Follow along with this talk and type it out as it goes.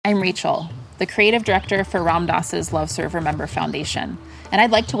I'm Rachel, the creative director for Ram Dass's Love Serve Remember Foundation, and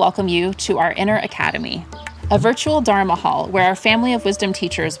I'd like to welcome you to our Inner Academy, a virtual Dharma hall where our family of wisdom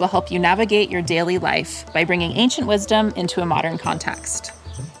teachers will help you navigate your daily life by bringing ancient wisdom into a modern context.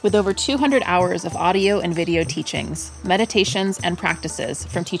 With over 200 hours of audio and video teachings, meditations, and practices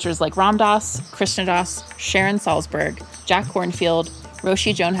from teachers like Ram Dass, Krishnadas, Sharon Salzberg, Jack Kornfield,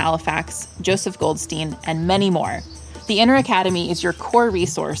 Roshi Joan Halifax, Joseph Goldstein, and many more, the Inner Academy is your core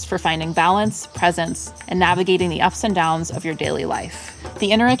resource for finding balance, presence, and navigating the ups and downs of your daily life.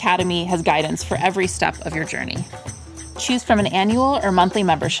 The Inner Academy has guidance for every step of your journey. Choose from an annual or monthly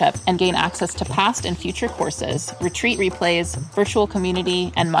membership and gain access to past and future courses, retreat replays, virtual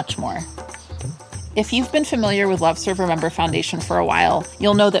community, and much more. If you've been familiar with Love Serve Remember Foundation for a while,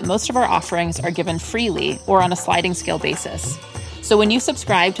 you'll know that most of our offerings are given freely or on a sliding scale basis. So when you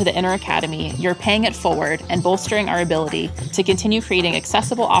subscribe to the Inner Academy, you're paying it forward and bolstering our ability to continue creating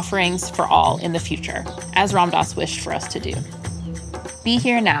accessible offerings for all in the future, as Ram Dass wished for us to do. Be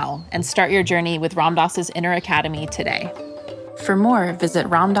here now and start your journey with Ram Dass's Inner Academy today. For more, visit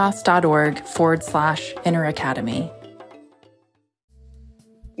ramdass.org/Inner Academy.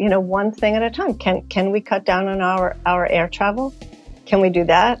 One thing at a time. Can we cut down on our air travel? Can we do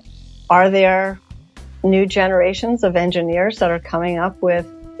that? Are there new generations of engineers that are coming up with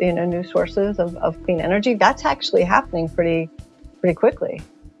new sources of clean energy? That's actually happening pretty quickly,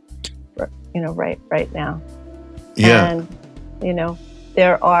 right now. Yeah. And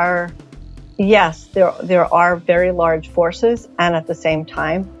there are very large forces, and at the same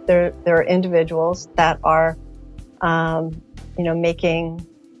time there are individuals that are making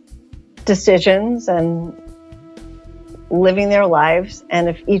decisions and living their lives. And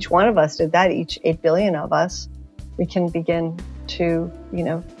if each one of us did that, each 8 billion of us, we can begin to,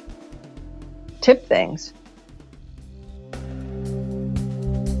 tip things.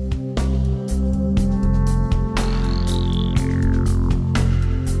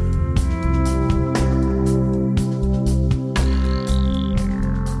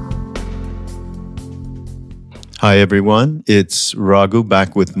 Hi, everyone. It's Raghu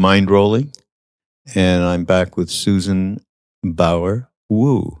back with Mind Rolling, and I'm back with Susan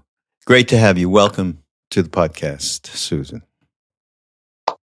Bauer-Wu. Great to have you. Welcome to the podcast, Susan.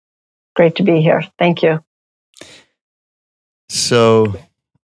 Great to be here. Thank you. So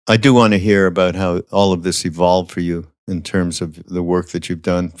I do want to hear about how all of this evolved for you in terms of the work that you've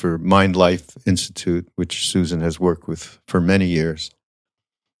done for Mind Life Institute, which Susan has worked with for many years.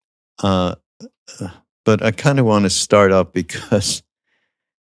 But I kind of want to start up because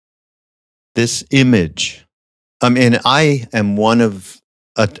this image, I am one of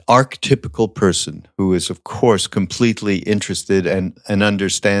an archetypical person who is, of course, completely interested and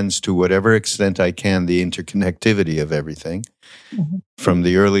understands to whatever extent I can the interconnectivity of everything, from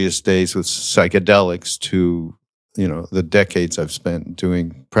the earliest days with psychedelics to, the decades I've spent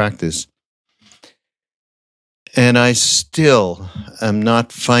doing practice. And I still am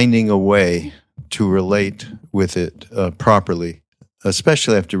not finding a way to relate with it properly,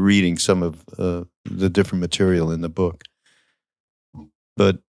 especially after reading some of the different material in the book.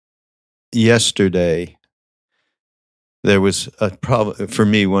 But yesterday, there was a problem for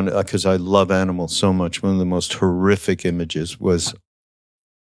me, because I love animals so much. One of the most horrific images was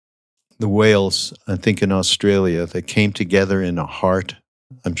the whales, I think in Australia, that came together in a heart.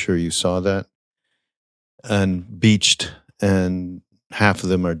 I'm sure you saw that. And beached, and half of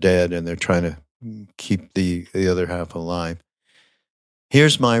them are dead, and they're trying to keep the other half alive.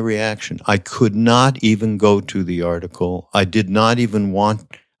 Here's my reaction. I could not even go to the article. I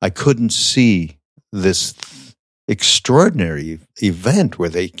couldn't see this extraordinary event where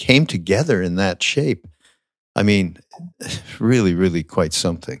they came together in that shape. Really, really quite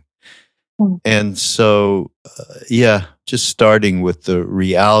something. And so, just starting with the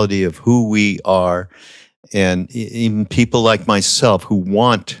reality of who we are, and even people like myself who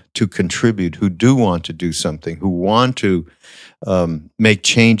want to contribute, who do want to do something, who want to make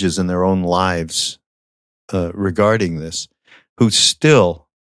changes in their own lives regarding this, who still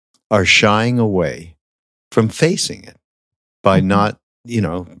are shying away from facing it by not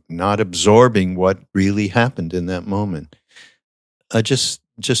absorbing what really happened in that moment. Just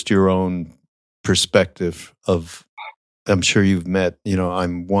your own perspective of, I'm sure you've met,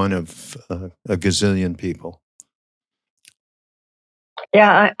 I'm one of a gazillion people.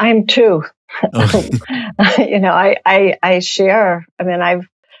 Yeah, I'm too. Oh. I share. I've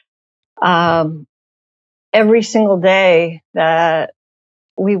every single day that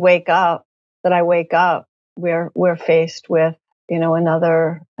I wake up, we're faced with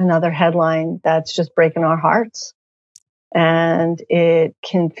another headline that's just breaking our hearts. and it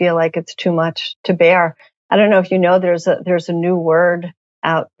can feel like it's too much to bear. I don't know if you know, there's a new word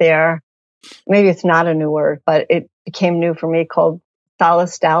out there. Maybe it's not a new word, but it became new for me, called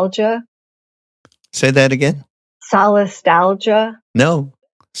solastalgia. Say that again? Solastalgia. No,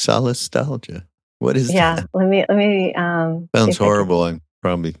 solastalgia. What is that? Let me. Sounds horrible. I'm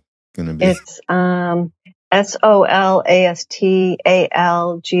probably going to be. It's solastalgia.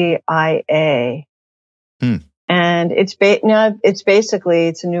 And it's basically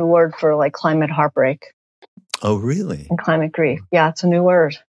it's a new word for like climate heartbreak. Oh, really? And climate grief. Yeah, it's a new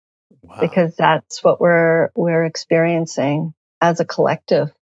word. Wow. Because that's what we're experiencing as a collective,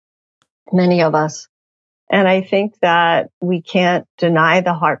 many of us. And I think that we can't deny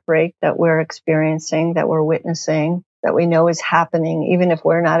the heartbreak that we're experiencing, that we're witnessing, that we know is happening. Even if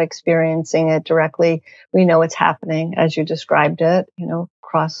we're not experiencing it directly, we know it's happening, as you described it,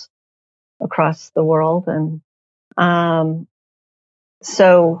 across the world. And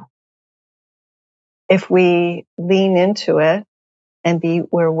so if we lean into it and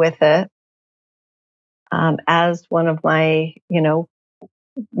we're with it, as one of my,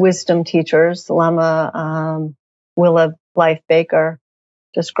 wisdom teachers, Lama Willa Blythe Baker,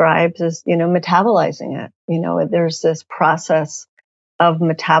 describes as, metabolizing it. There's this process of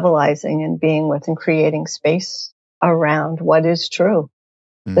metabolizing and being with and creating space around what is true,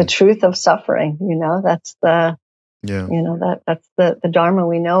 the truth of suffering. That's the, that's the Dharma,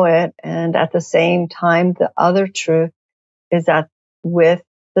 we know it. And at the same time, the other truth is that with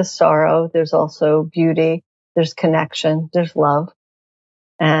the sorrow, there's also beauty, there's connection, there's love.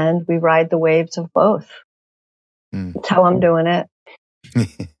 And we ride the waves of both. That's how I'm doing it.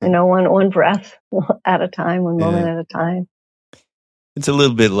 One breath at a time, one moment at a time. It's a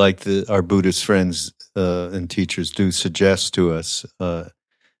little bit like our Buddhist friends and teachers do suggest to us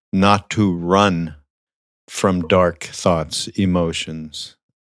not to run from dark thoughts, emotions,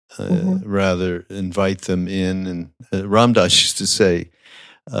 rather invite them in. And Ram Dass used to say,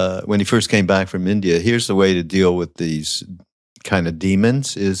 when he first came back from India, here's the way to deal with these kind of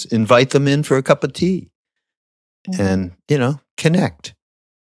demons is invite them in for a cup of tea and, connect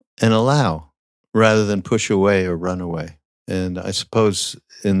and allow rather than push away or run away. And I suppose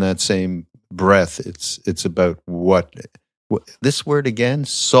in that same breath, it's about what this word again,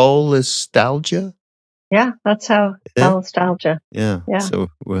 solastalgia? Yeah, that's how solastalgia. Yeah. So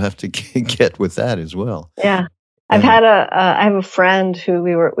we'll have to get with that as well. Yeah. I have a friend who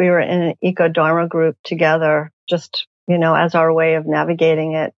we were in an eco dharma group together, just, as our way of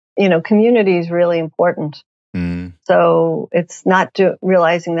navigating it. Community is really important. So it's not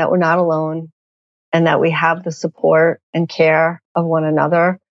realizing that we're not alone and that we have the support and care of one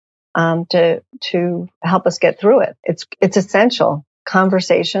another, to help us get through it. It's essential.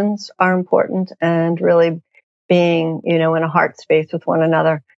 Conversations are important, and really being, in a heart space with one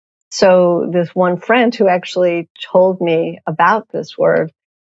another. So this one friend who actually told me about this word,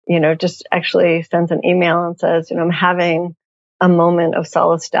 just actually sends an email and says, I'm having a moment of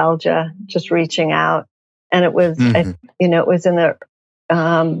solastalgia, just reaching out. And it was, it was in the,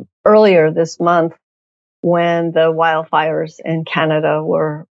 earlier this month when the wildfires in Canada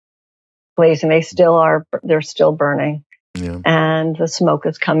were blazing. They're still burning. Yeah. And the smoke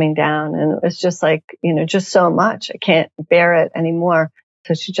is coming down. And it was just like, just so much. I can't bear it anymore.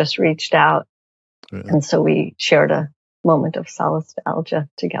 So she just reached out. Yeah. And so we shared a moment of solastalgia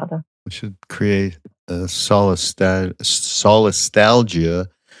together. We should create a solastalgia,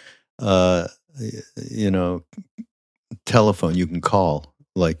 telephone you can call,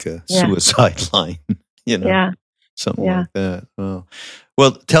 like a suicide line, something like that.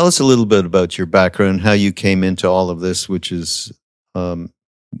 Well, tell us a little bit about your background, how you came into all of this, which is,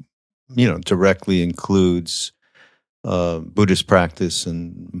 directly includes Buddhist practice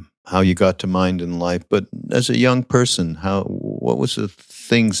and how you got to mind and life. But as a young person, what was the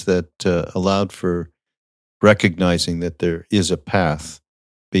things that allowed for recognizing that there is a path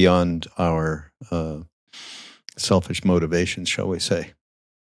beyond our selfish motivations, shall we say?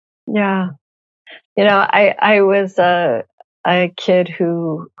 Yeah. I was a kid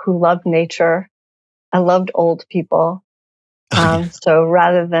who loved nature. I loved old people. So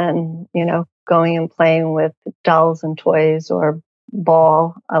rather than, going and playing with dolls and toys or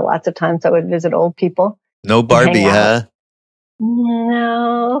ball, lots of times I would visit old people. No Barbie, huh?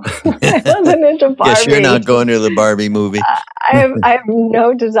 No, I wasn't into Barbie. Guess you're not going to the Barbie movie. I have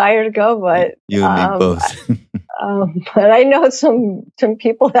no desire to go, but you and me both. But I know some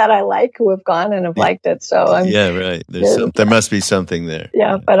people that I like who have gone and have liked it. So right. There must be something there.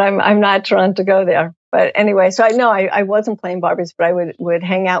 Yeah, but I'm not drawn to go there. But anyway, so I wasn't playing Barbies, but I would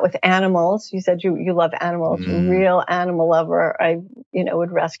hang out with animals. You said you love animals, real animal lover. I,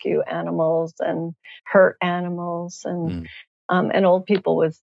 would rescue animals and hurt animals, and old people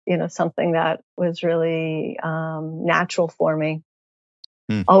was, something that was really natural for me.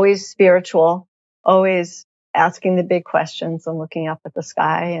 Always spiritual, always asking the big questions and looking up at the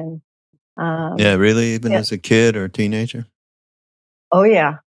sky. And yeah, really, even as a kid or a teenager. Oh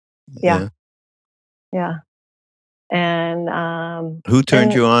yeah. And who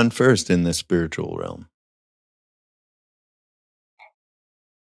turned you on first in the spiritual realm?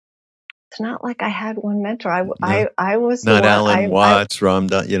 It's not like I had one mentor. I was not Alan Watts, Ram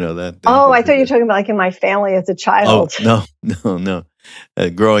Dass, that. Oh, I thought you were talking about like in my family as a child. Oh, no.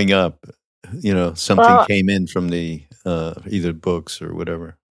 Growing up, something came in from the either books or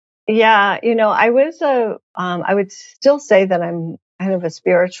whatever. Yeah, I was I would still say that I'm kind of a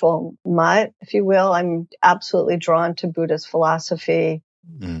spiritual mutt, if you will. I'm absolutely drawn to Buddhist philosophy.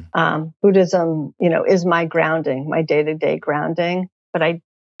 Buddhism, is my grounding, my day-to-day grounding, but I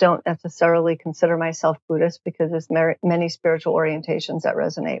don't necessarily consider myself Buddhist because there's many spiritual orientations that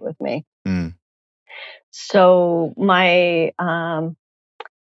resonate with me. So my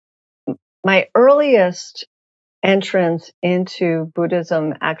earliest entrance into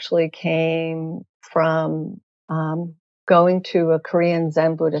Buddhism actually came from going to a Korean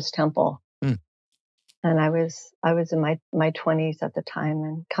Zen Buddhist temple. And I was in my 20s at the time,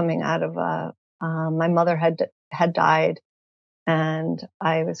 and coming out of my mother had died, and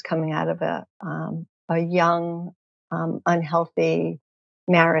I was coming out of a young, unhealthy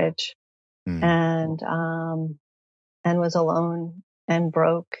marriage, and was alone and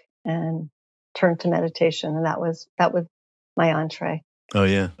broke, and turned to meditation, and that was my entree. Oh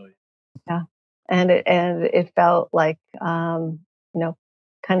yeah. Yeah. And it felt like kind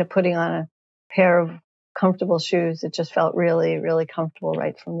of putting on a pair of comfortable shoes. It just felt really, really comfortable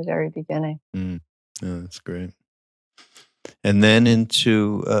right from the very beginning. Oh, that's great. And then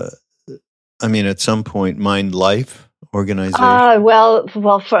into at some point, Mind Life organization. I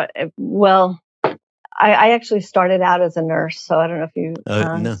actually started out as a nurse, so I don't know if you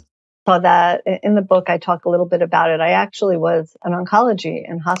saw that in the book. I talk a little bit about it. I actually was an oncology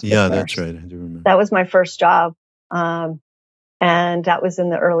and hospice nurse. Yeah, that's right. I do remember. That was my first job, and that was in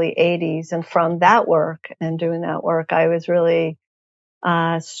the early 80s. And from that work and doing that work, I was really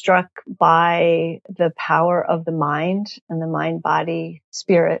struck by the power of the mind and the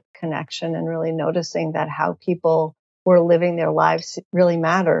mind-body-spirit connection, and really noticing that how people were living their lives really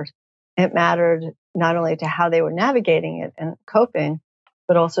mattered. It mattered not only to how they were navigating it and coping,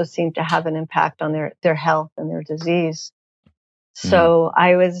 but also seemed to have an impact on their health and their disease. So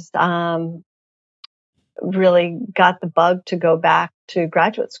I was really got the bug to go back to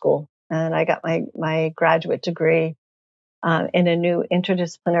graduate school, and I got my graduate degree in a new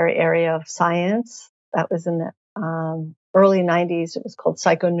interdisciplinary area of science. That was in the early 90s. It was called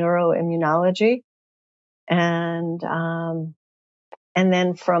psychoneuroimmunology. And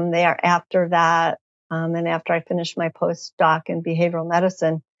then from there, after that, and after I finished my postdoc in behavioral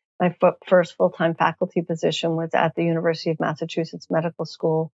medicine, my first full-time faculty position was at the University of Massachusetts Medical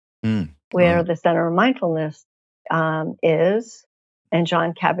School, where the Center of Mindfulness is. And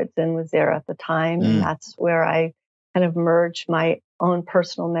John Kabat-Zinn was there at the time. And that's where I kind of merged my own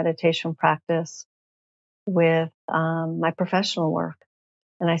personal meditation practice with my professional work.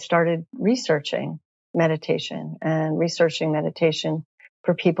 And I started researching meditation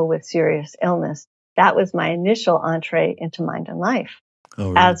for people with serious illness. That was my initial entree into Mind and Life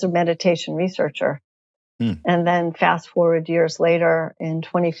as a meditation researcher. And then fast forward years later, in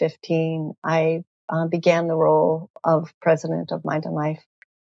 2015, I began the role of president of Mind and Life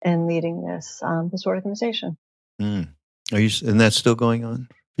and leading this organization. And that's still going on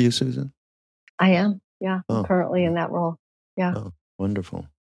for you, Susan? I am. Yeah, I'm currently in that role. Yeah. Oh, wonderful.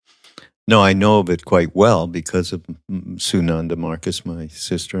 No, I know of it quite well because of Sunanda Marcus, my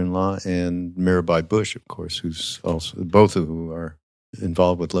sister-in-law, and Mirabai Bush, of course, who's also, both of who are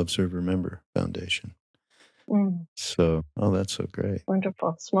involved with Love Serve Remember Foundation. So, that's so great.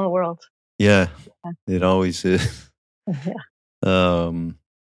 Wonderful. Small world. Yeah, it always is.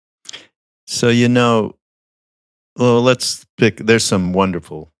 So, let's pick, there's some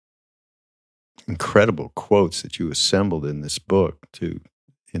wonderful, incredible quotes that you assembled in this book to,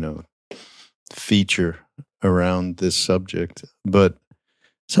 feature around this subject. But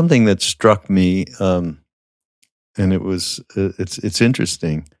something that struck me, and it's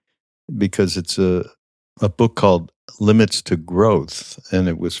interesting because it's a book called Limits to Growth, and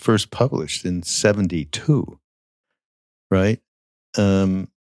it was first published in 1972, right?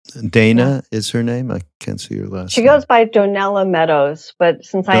 Dana is her name. I can't see her last She name. goes by Donella Meadows, but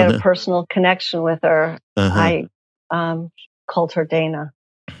since I had a Donna. personal connection with her, I called her Dana.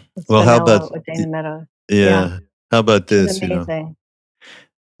 It's Well, how about Donella with Dana Meadows. yeah? How about She's this? amazing.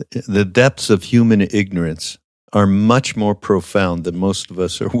 The depths of human ignorance are much more profound than most of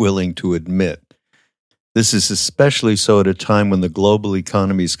us are willing to admit. This is especially so at a time when the global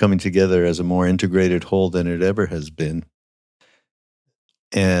economy is coming together as a more integrated whole than it ever has been.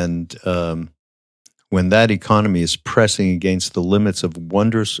 And when that economy is pressing against the limits of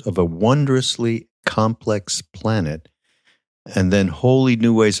a wondrously complex planet, and then wholly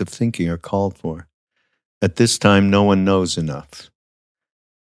new ways of thinking are called for. At this time, no one knows enough.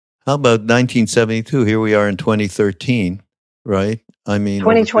 How about 1972? Here we are in 2013, right? I mean,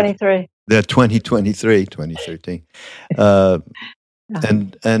 2023. 2013.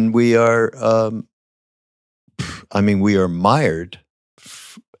 And we are, we are mired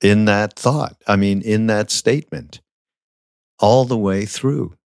in that thought. I mean, in that statement, all the way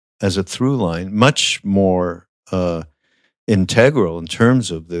through, as a through line, much more integral in terms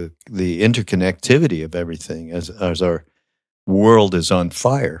of the interconnectivity of everything, as our world is on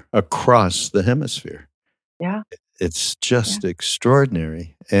fire across the hemisphere. Yeah. It's just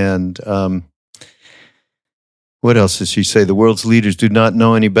extraordinary. And what else does she say? The world's leaders do not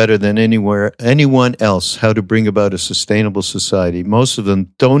know any better than anyone else how to bring about a sustainable society. Most of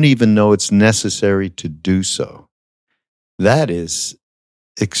them don't even know it's necessary to do so. That is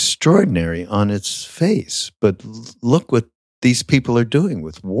extraordinary on its face. But look what these people are doing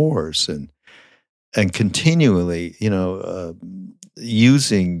with wars and continually,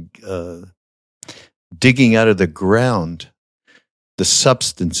 using, digging out of the ground the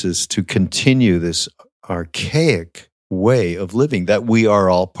substances to continue this archaic way of living that we are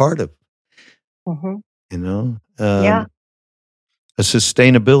all part of. Yeah. A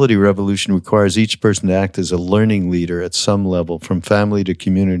sustainability revolution requires each person to act as a learning leader at some level, from family to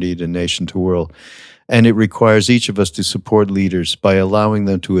community to nation to world. And it requires each of us to support leaders by allowing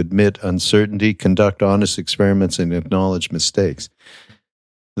them to admit uncertainty, conduct honest experiments, and acknowledge mistakes.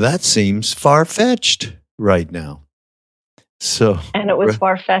 That seems far-fetched right now. And it was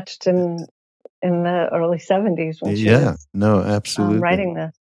far-fetched in the early 70s when she was absolutely writing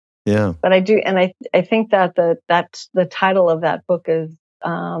this. Yeah. But I do, and I think that that's the title of that book is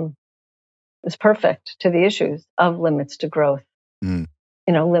perfect to the issues of limits to growth.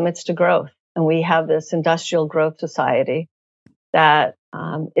 Limits to growth. And we have this industrial growth society that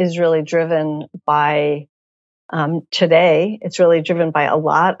is really driven by, today, it's really driven by a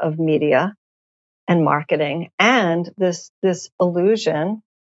lot of media and marketing and this illusion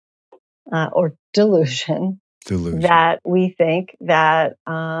or delusion that we think that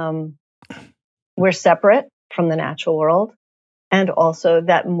we're separate from the natural world, and also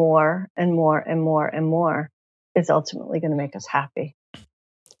that more and more and more and more is ultimately going to make us happy.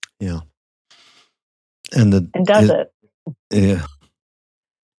 Yeah. And does it? Yeah.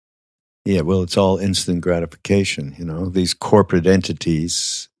 Yeah, well, it's all instant gratification. These corporate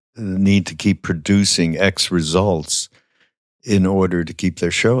entities need to keep producing X results in order to keep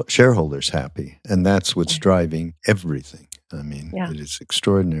their shareholders happy. And that's what's driving everything. I mean, It is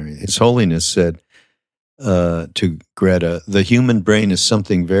extraordinary. His Holiness said to Greta, the human brain is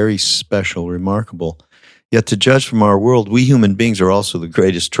something very special, remarkable. Yet to judge from our world, we human beings are also the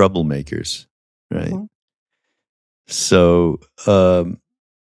greatest troublemakers, right? Mm-hmm. So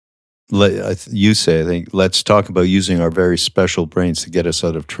you say, I think, let's talk about using our very special brains to get us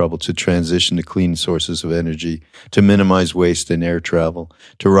out of trouble, to transition to clean sources of energy, to minimize waste in air travel,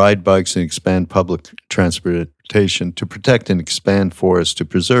 to ride bikes and expand public transportation, to protect and expand forests, to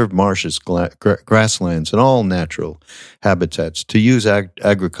preserve marshes, grasslands, and all natural habitats, to use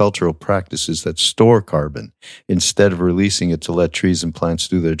agricultural practices that store carbon instead of releasing it to let trees and plants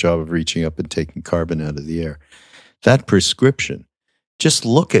do their job of reaching up and taking carbon out of the air. That prescription, just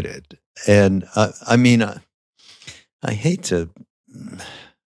look at it. And I hate to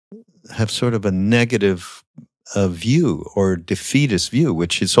have sort of a negative view or defeatist view,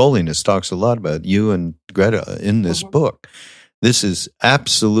 which His Holiness talks a lot about, you and Greta, in this book. This is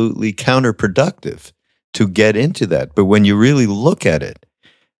absolutely counterproductive to get into that. But when you really look at it,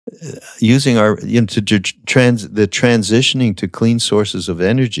 using the transitioning to clean sources of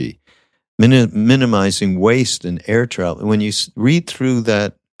energy, minimizing waste and air travel, when you read through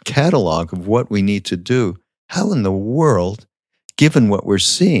that catalog of what we need to do, how in the world, given what we're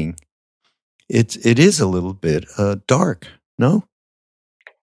seeing, it is a little bit dark, no?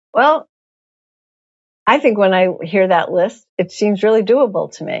 Well, I think when I hear that list, it seems really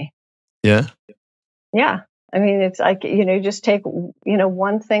doable to me. Yeah? Yeah. I mean, it's like, just take,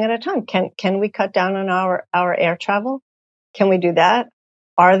 one thing at a time. Can we cut down on our air travel? Can we do that?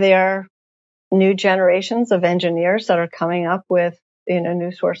 Are there new generations of engineers that are coming up with,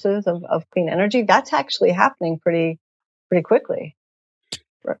 new sources of clean energy? That's actually happening pretty quickly,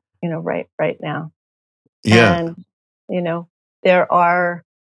 right now. Yeah. And, there are,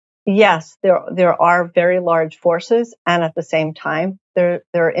 yes, there are very large forces. And at the same time, there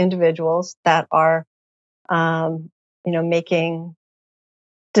are individuals that are, making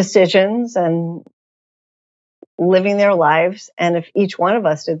decisions and living their lives. And if each one of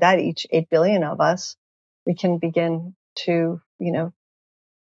us did that, each 8 billion of us, we can begin to,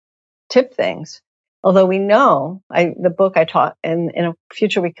 tip things. Although we know, the book I taught in A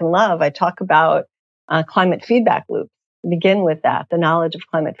Future We Can Love, I talk about climate feedback loops. Begin with that, the knowledge of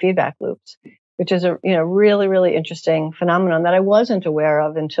climate feedback loops, which is a really, really interesting phenomenon that I wasn't aware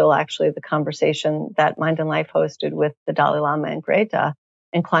of until actually the conversation that Mind and Life hosted with the Dalai Lama and Greta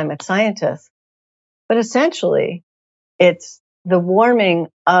and climate scientists. But essentially, it's the warming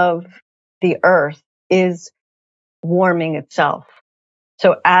of the earth is warming itself.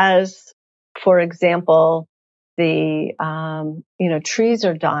 So as, for example, the, trees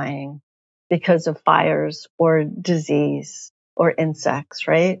are dying because of fires or disease or insects,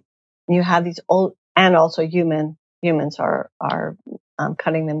 right? You have these old, and also humans are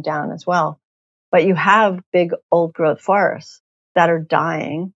cutting them down as well. But you have big old growth forests that are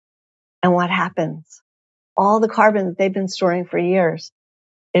dying. And what happens? All the carbon that they've been storing for years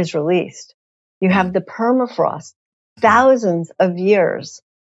is released. You have the permafrost, thousands of years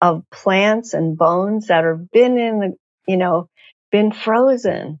of plants and bones that have been been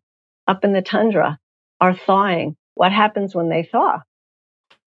frozen up in the tundra are thawing. What happens when they thaw?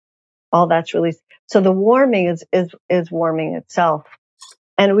 All that's released. So the warming is warming itself.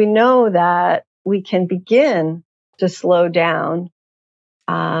 And we know that we can begin to slow down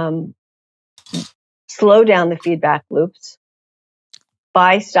the feedback loops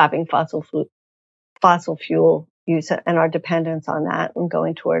by stopping fossil fuel use and our dependence on that, and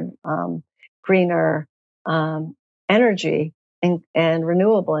going toward greener energy and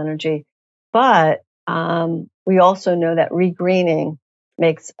renewable energy. But we also know that regreening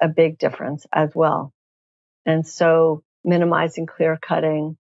makes a big difference as well. And so minimizing clear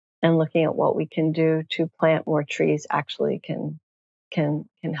cutting and looking at what we can do to plant more trees actually can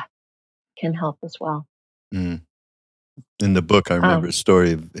help as well. Mm. In the book, I remember a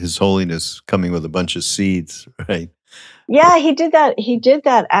story of His Holiness coming with a bunch of seeds, right? Yeah, he did that. He did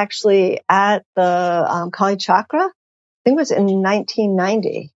that actually at the Kali Chakra. I think it was in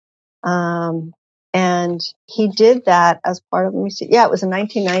 1990. And he did that as part of, let me see. Yeah, it was in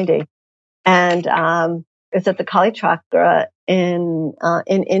 1990. And it's at the Kali Chakra in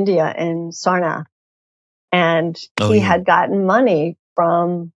India, in Sarnath. And he had gotten money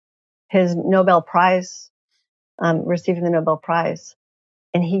from his Nobel Prize, receiving the Nobel Prize.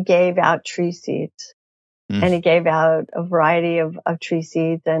 And he gave out tree seeds. And he gave out a variety of tree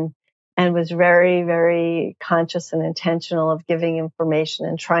seeds and was very, very conscious and intentional of giving information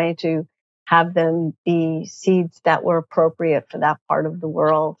and trying to have them be seeds that were appropriate for that part of the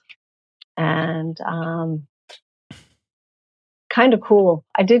world. And kind of cool.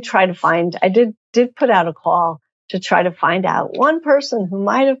 I did put out a call to try to find out one person who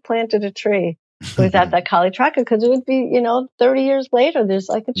might have planted a tree who was at that Kali Chakra, because it would be, 30 years later, there's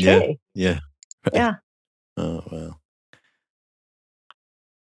like a tree. Yeah. Right. Yeah. Oh, wow.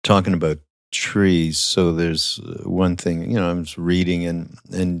 Talking about trees, so there's one thing, I was reading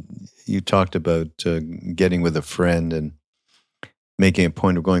and you talked about getting with a friend and making a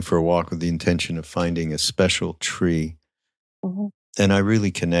point of going for a walk with the intention of finding a special tree. Mm-hmm. And I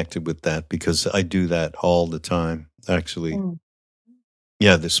really connected with that because I do that all the time, actually.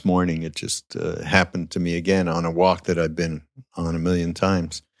 Yeah, this morning it just happened to me again on a walk that I've been on a million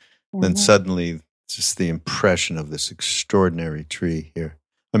times. Then suddenly just the impression of this extraordinary tree here.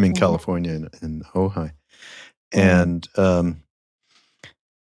 I'm in California in Ojai. And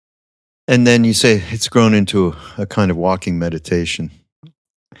then you say it's grown into a kind of walking meditation.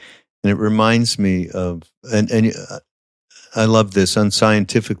 And it reminds me of, and I love this,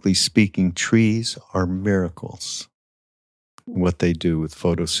 unscientifically speaking, trees are miracles. What they do with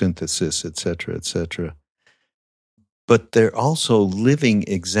photosynthesis, et cetera, et cetera. But they're also living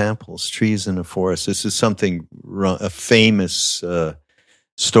examples, trees in a forest. This is a famous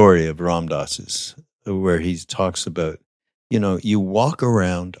story of Ram Dass's, where he talks about, you walk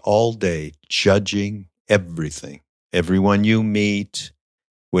around all day judging everything, everyone you meet,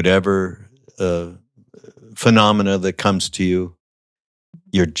 whatever phenomena that comes to you.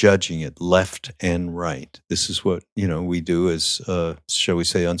 you're judging it left and right. This is what, we do as, shall we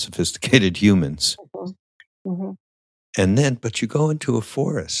say, unsophisticated humans. Mm-hmm. But you go into a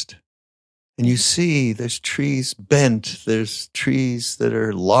forest and you see there's trees bent. There's trees that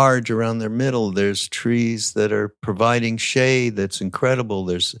are large around their middle. There's trees that are providing shade that's incredible.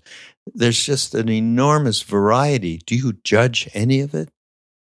 There's just an enormous variety. Do you judge any of it?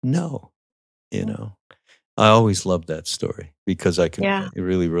 No, I always loved that story because I can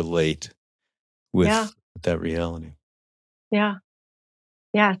really relate with that reality. Yeah.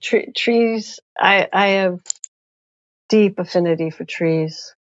 Yeah. Trees. I have deep affinity for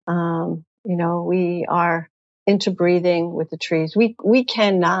trees. We are interbreathing with the trees. We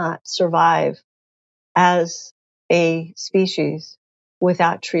cannot survive as a species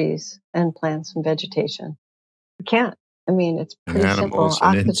without trees and plants and vegetation. We can't. I mean, it's pretty Animals simple.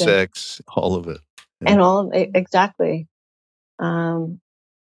 and Oxygen. insects, all of it. Yeah. And all, exactly. And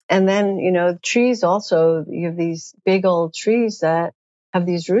then, trees also, you have these big old trees that have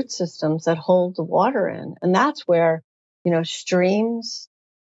these root systems that hold the water in. And that's where, streams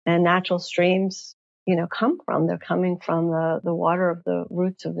and natural streams, come from. They're coming from the water of the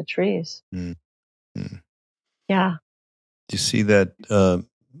roots of the trees. Mm-hmm. Yeah. Do you see that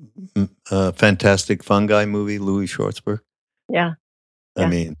Fantastic Fungi movie, Louis Schwartzberg? Yeah. I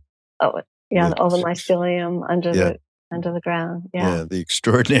mean, all the mycelium under the ground. Yeah, the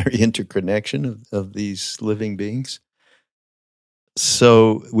extraordinary interconnection of these living beings.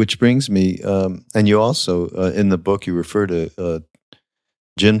 So, which brings me, and you also, in the book, you refer to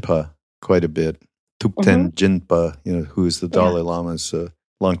Jinpa quite a bit. Thupten Jinpa, who is the Dalai Lama's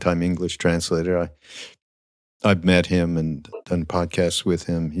longtime English translator. I've met him and done podcasts with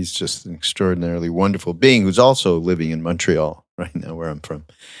him. He's just an extraordinarily wonderful being who's also living in Montreal right now, where I'm from.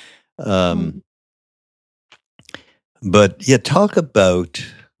 But talk about,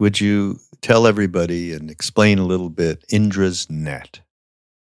 would you tell everybody and explain a little bit Indra's net?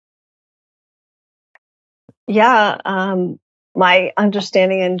 Yeah, my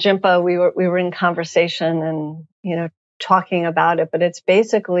understanding in Jinpa, we were in conversation and talking about it, but it's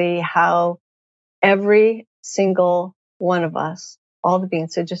basically how every single one of us, all the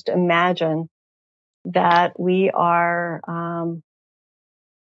beings. So just imagine that we are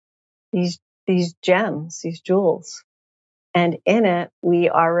these gems, these jewels, and in it we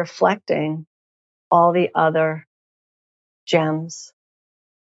are reflecting all the other gems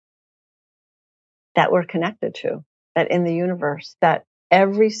that we're connected to, that in the universe, that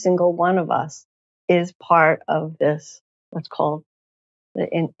every single one of us is part of this, what's called the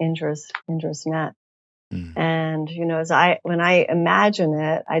Indra's net. And, when I imagine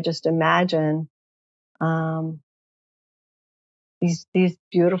it, I just imagine, these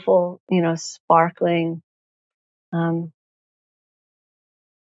beautiful, sparkling,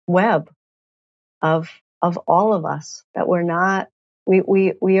 web of all of us, that we're not,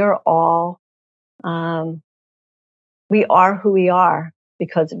 we are all, we are who we are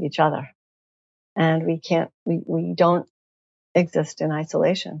because of each other. And we don't exist in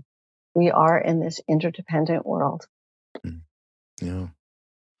isolation. We are in this interdependent world. Yeah.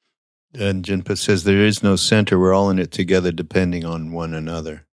 And Jinpa says there is no center. We're all in it together, depending on one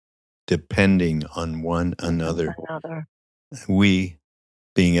another. Depending on one another. We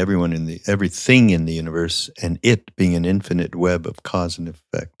being everything in the universe, and it being an infinite web of cause and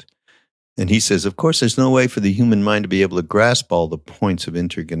effect. And he says, of course, there's no way for the human mind to be able to grasp all the points of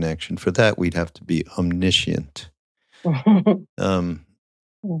interconnection. For that, we'd have to be omniscient.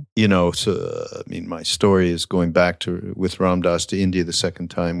 My story is going back with Ram Dass to India the second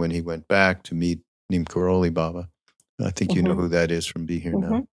time when he went back to meet Neem Karoli Baba. I think you know who that is from Be Here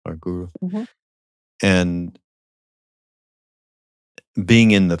Now, our guru. And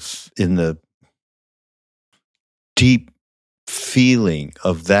being in the deep feeling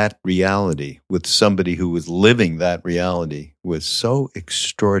of that reality with somebody who was living that reality was so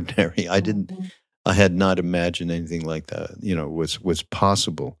extraordinary. I had not imagined anything like that, was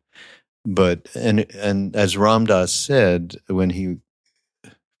possible. But, and as Ram Dass said, when he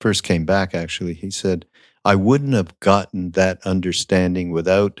first came back, actually, he said, I wouldn't have gotten that understanding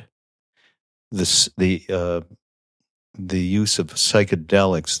without the use of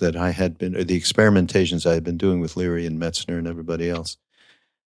psychedelics that I had been, or the experimentations I had been doing with Leary and Metzner and everybody else,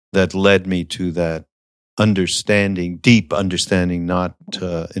 that led me to that understanding, deep understanding, not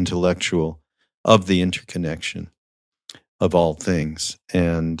intellectual, of the interconnection of all things.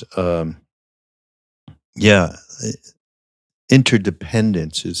 And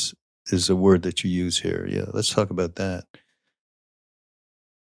interdependence is a word that you use here. Yeah, let's talk about that.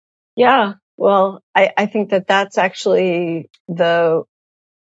 Yeah, well, I think that that's actually the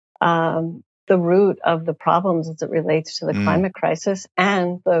the root of the problems as it relates to the climate crisis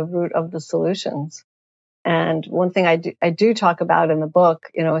and the root of the solutions. And one thing I do talk about in the book,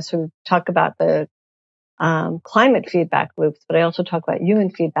 is we talk about the climate feedback loops, but I also talk about human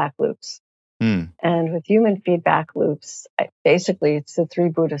feedback loops. And with human feedback loops, basically it's the three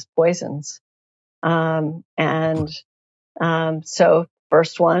Buddhist poisons. So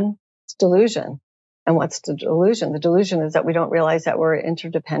first one, it's delusion. And what's the delusion? The delusion is that we don't realize that we're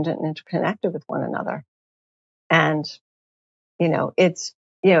interdependent and interconnected with one another. And,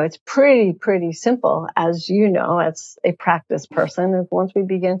 it's pretty simple, as as a practice person. And once we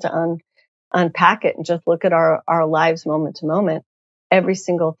begin to unpack it and just look at our lives moment to moment, every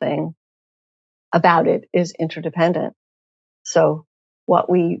single thing about it is interdependent. So what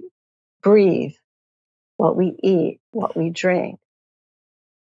we breathe, what we eat, what we drink,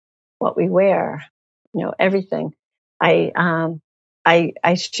 what we wear, everything. I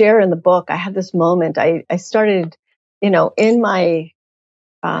share in the book, I had this moment. I started, in my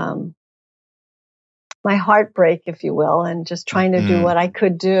my heartbreak, if you will, and just trying to do what I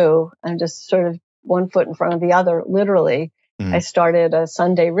could do, and just sort of one foot in front of the other, literally. I started a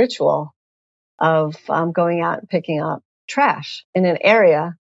Sunday ritual of going out and picking up trash in an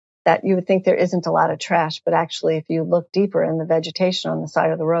area that you would think there isn't a lot of trash, but actually, if you look deeper in the vegetation on the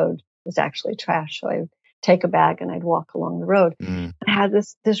side of the road, there's actually trash. So I'd take a bag and I'd walk along the road. I had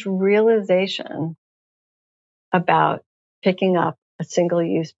this realization about picking up a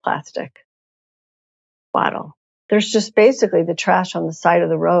single-use plastic bottle. There's just basically the trash on the side of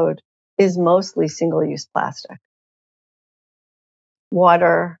the road is mostly single-use plastic.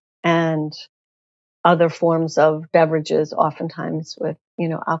 Water and other forms of beverages, oftentimes with,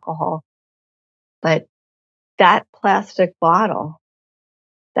 alcohol. But that plastic bottle,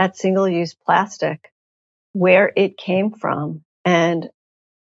 that single-use plastic, where it came from and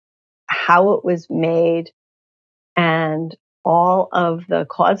how it was made and all of the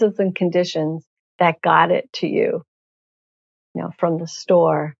causes and conditions that got it to you, from the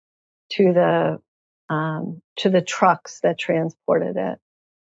store to the trucks that transported it,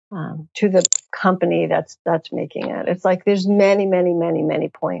 to the company that's making it. It's like there's many, many, many, many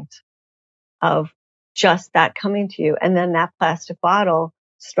points of just that coming to you. And then that plastic bottle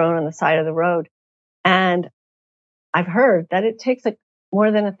is thrown on the side of the road. And I've heard that it takes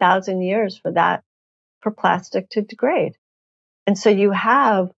more than 1,000 years for plastic to degrade. And so you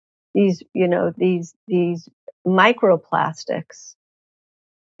have these microplastics,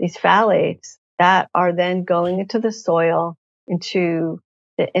 these phthalates that are then going into the soil, into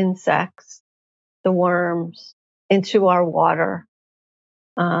the insects, the worms, into our water.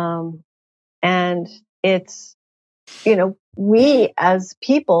 And it's, we as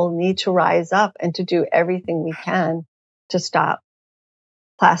people need to rise up and to do everything we can to stop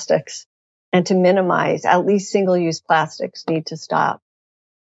plastics and to minimize, at least single-use plastics need to stop.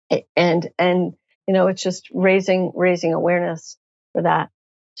 And it's just raising awareness for that.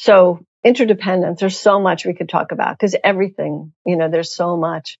 So interdependence, there's so much we could talk about because everything, there's so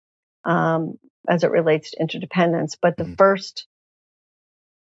much as it relates to interdependence. But the first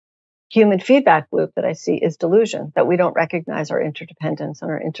human feedback loop that I see is delusion, that we don't recognize our interdependence and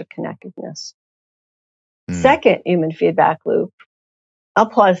our interconnectedness. Second human feedback loop, I'll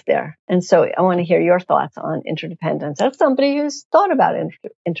pause there. And so I want to hear your thoughts on interdependence. That's somebody who's thought about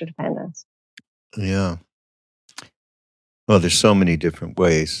interdependence. Yeah. Well, there's so many different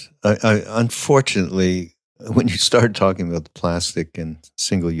ways. I unfortunately, when you started talking about the plastic and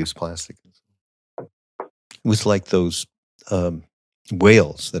single-use plastic, it was like those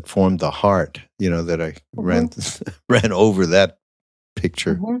whales that formed the heart, that I ran over that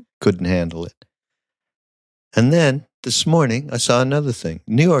picture, couldn't handle it. And then this morning, I saw another thing.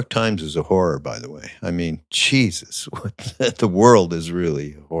 New York Times is a horror, by the way. I mean, Jesus, the world is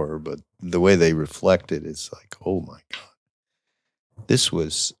really a horror, but the way they reflect it is like, oh my God. This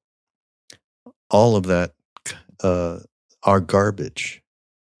was all of that, our garbage,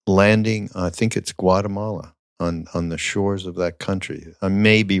 landing, I think it's Guatemala, on the shores of that country. I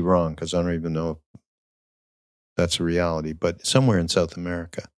may be wrong because I don't even know if that's a reality, but somewhere in South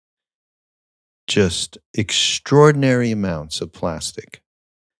America. Just extraordinary amounts of plastic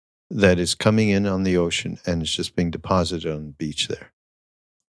that is coming in on the ocean and it's just being deposited on the beach there.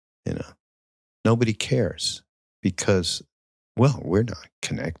 Nobody cares because, well, we're not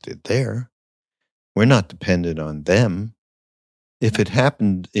connected there. We're not dependent on them. If it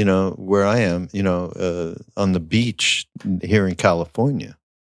happened, where I am, on the beach here in California,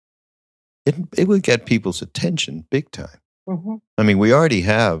 it would get people's attention big time. I mean, we already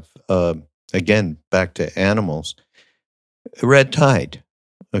have, again, back to animals, red tide.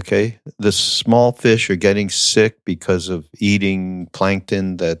 Okay, the small fish are getting sick because of eating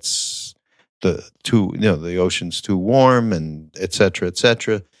plankton that's the ocean's too warm, and et cetera, et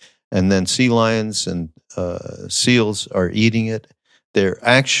cetera. And then sea lions and seals are eating it. They're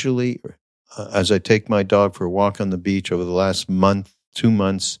actually, as I take my dog for a walk on the beach over the last month, 2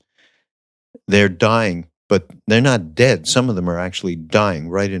 months, they're dying, but they're not dead. Some of them are actually dying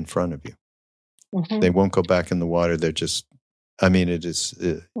right in front of you. Mm-hmm. They won't go back in the water. They're just, I mean, it is,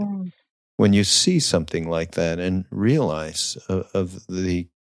 when you see something like that and realize of the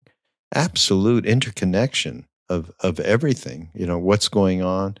absolute interconnection of everything, what's going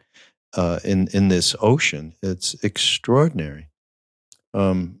on in this ocean, it's extraordinary.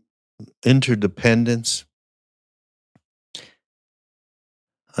 Interdependence.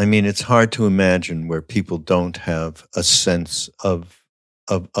 I mean, it's hard to imagine where people don't have a sense of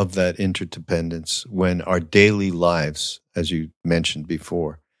that interdependence when our daily lives, as you mentioned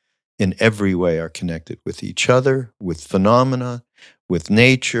before, in every way are connected with each other, with phenomena, with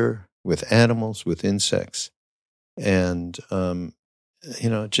nature, with animals, with insects. And,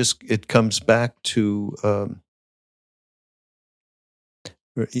 it comes back to,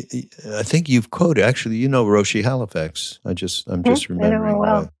 I think you've quoted, actually, Roshi Halifax. I'm just remembering. I know her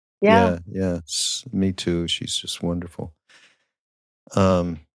well. Yeah. Yeah. Me too. She's just wonderful.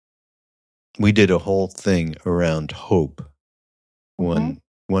 We did a whole thing around hope. One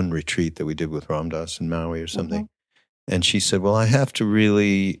retreat that we did with Ram Dass in Maui or something. And she said, well, I have to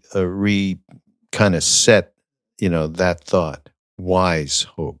really kind of set, that thought. Wise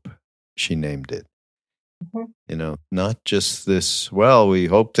hope, she named it. Not just this, well, we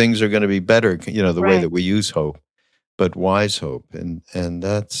hope things are going to be better, the way that we use hope, but wise hope. And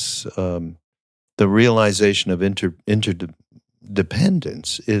that's the realization of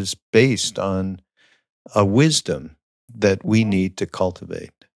interdependence is based on a wisdom that we need to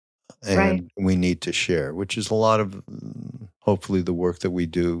cultivate and we need to share, which is a lot of, hopefully, the work that we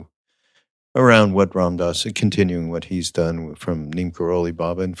do around what Ram Dass and continuing what he's done from Neem Karoli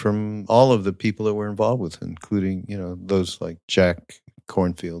Baba and from all of the people that we're involved with, including, those like Jack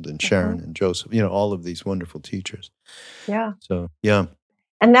Cornfield and Sharon and Joseph, all of these wonderful teachers. Yeah. So, yeah.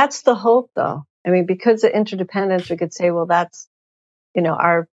 And that's the hope, though. I mean, because of interdependence, we could say, well, that's,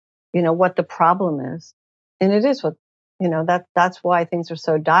 our, what the problem is. And it is what, that's why things are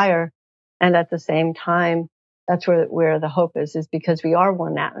so dire. And at the same time, that's where the hope is because we are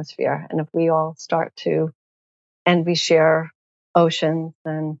one atmosphere. And if we all start to, and we share oceans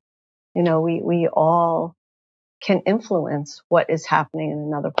and, we all can influence what is happening in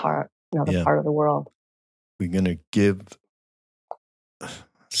another part of the world. We're going to give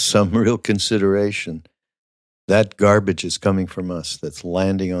some real consideration. That garbage is coming from us. That's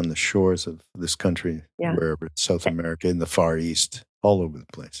landing on the shores of this country, wherever, South America, in the Far East, all over the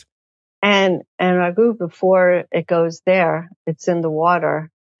place. And Raghu, before it goes there, it's in the water,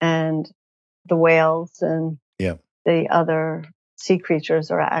 and the whales and the other sea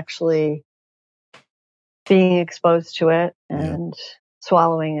creatures are actually being exposed to it and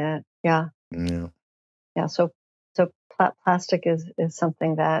swallowing it. Yeah. So plastic is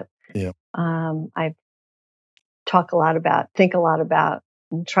something that I talk a lot about, think a lot about,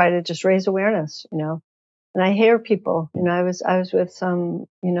 and try to just raise awareness. And I hear people. I was with some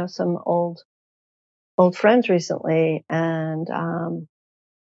some old friends recently, and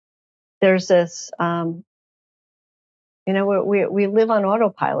there's this. We live on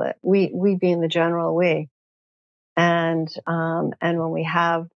autopilot. We being the general we. And when we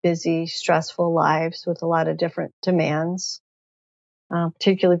have busy, stressful lives with a lot of different demands,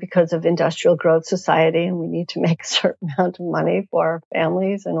 particularly because of industrial growth society, and we need to make a certain amount of money for our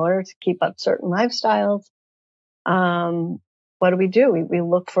families in order to keep up certain lifestyles, what do? We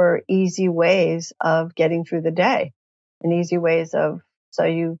look for easy ways of getting through the day, and easy ways of, so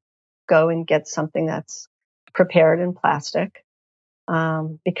you go and get something that's prepared in plastic,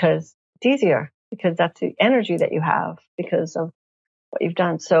 because it's easier, because that's the energy that you have because of what you've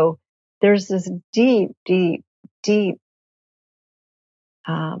done. So there's this deep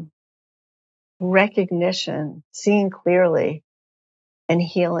recognition, seeing clearly, and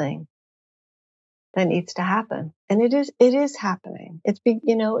healing that needs to happen, and it is happening. It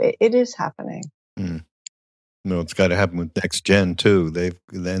is happening. No, it's got to happen with next gen too. They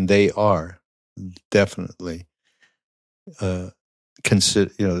are definitely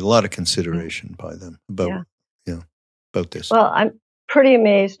consider. A lot of consideration by them about about this. Well, I'm pretty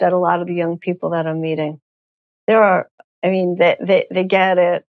amazed at a lot of the young people that I'm meeting. They get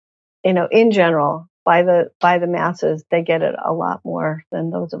it. In general, by the masses, they get it a lot more than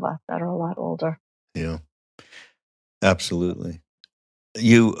those of us that are a lot older. Yeah, absolutely.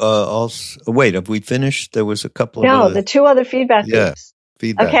 You also wait. Have we finished? There was a couple of No, other. the two other feedback loops.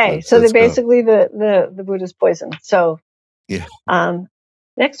 Feedback. Okay, loops. so Let's they're go. basically the Buddha's poison. So, Yeah.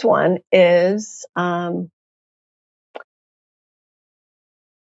 next one is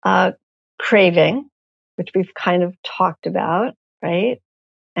craving, which we've kind of talked about, right?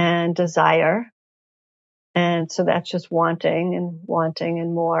 And desire. And so that's just wanting and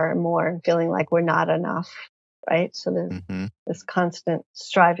more and more and feeling like we're not enough, right? So there's this constant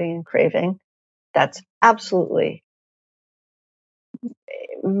striving and craving. That's absolutely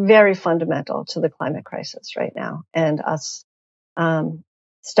very fundamental to the climate crisis right now. And us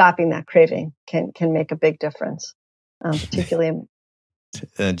stopping that craving can make a big difference, particularly.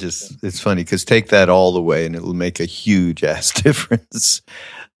 And just, it's funny because take that all away and it'll make a huge ass difference.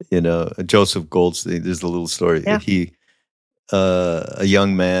 Joseph Goldstein, there's a little story. Yeah. A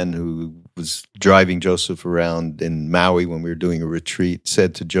young man who was driving Joseph around in Maui when we were doing a retreat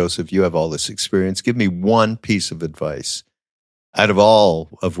said to Joseph, "You have all this experience. Give me one piece of advice out of all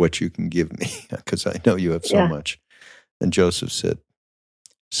of what you can give me, because I know you have so much." And Joseph said,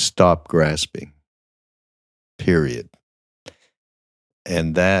 "Stop grasping, period."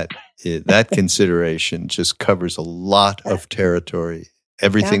 And that consideration just covers a lot of territory.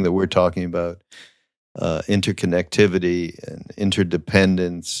 Everything that we're talking about, interconnectivity and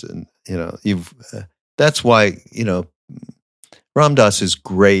interdependence, and that's why Ram Dass is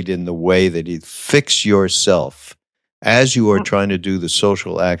great in the way that he fix yourself as you are trying to do the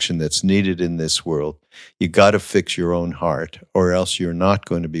social action that's needed in this world. You got to fix your own heart, or else you're not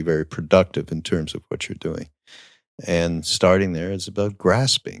going to be very productive in terms of what you're doing. And starting there is about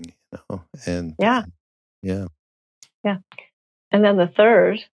grasping, and yeah. And then the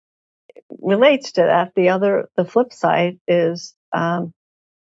third relates to that. The flip side is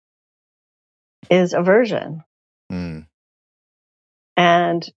aversion.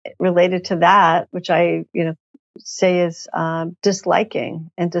 And related to that, which I, say is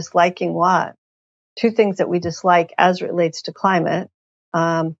disliking. And disliking what? Two things that we dislike as it relates to climate.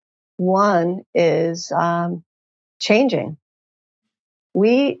 One is changing.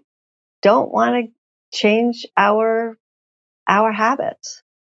 We don't want to change our habits,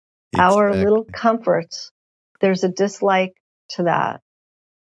 our little comforts. There's a dislike to that.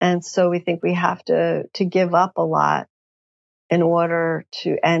 And so we think we have to give up a lot in order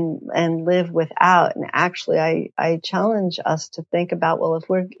to and live without. And actually, I challenge us to think about, well,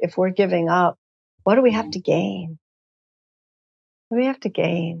 if we're giving up, what do we have to gain? What do we have to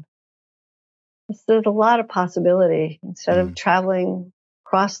gain? There's a lot of possibility. Instead of traveling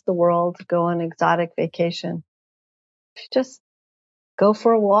across the world to go on exotic vacation, just go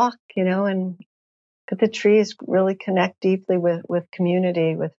for a walk, and get the trees, really connect deeply with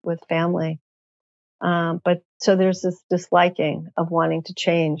community, with family. But so there's this disliking of wanting to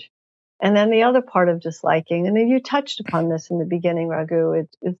change. And then the other part of disliking, and then you touched upon this in the beginning, Raghu,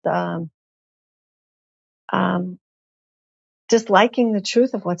 is disliking the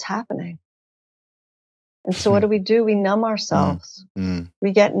truth of what's happening. And so what do? We numb ourselves.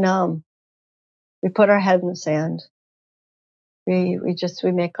 We get numb. We put our head in the sand. We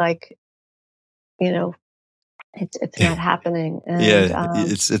make like, it's not happening. And,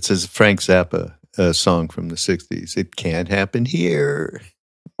 it's a Frank Zappa song from the 60s. It can't happen here.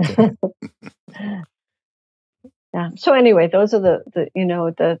 Yeah. So anyway, those are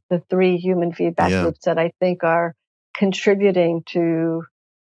the three human feedback loops that I think are contributing to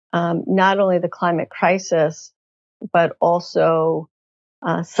not only the climate crisis, but also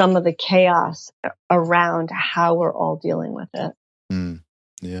some of the chaos around how we're all dealing with it.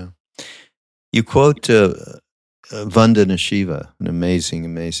 Yeah. You quote Vandana Shiva, an amazing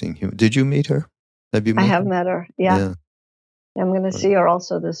human. Did you meet her? Have you met her? I have met her. Yeah. I'm going to see her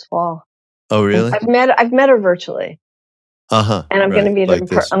also this fall. Oh, really? I've met her virtually. And I'm going to meet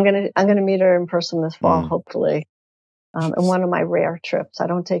her. I'm going to meet her in person this fall, hopefully. In one of my rare trips. I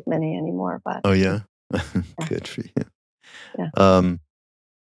don't take many anymore, but. Oh yeah, good for you. Yeah.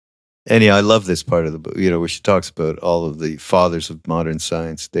 Anyhow, I love this part of the book. Where she talks about all of the fathers of modern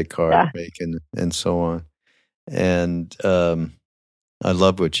science, Descartes, Bacon, and so on. And I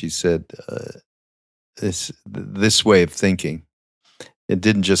love what she said. This way of thinking. It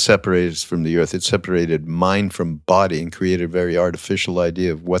didn't just separate us from the earth. It separated mind from body and created a very artificial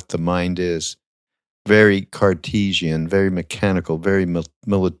idea of what the mind is. Very Cartesian, very mechanical, very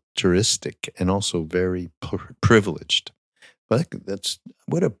militaristic, and also very privileged. But that's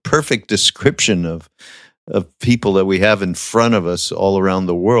what a perfect description of people that we have in front of us all around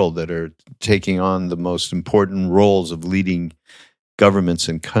the world that are taking on the most important roles of leading governments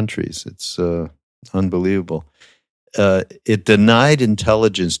and countries. It's unbelievable. it denied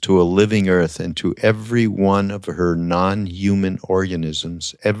intelligence to a living earth and to every one of her non-human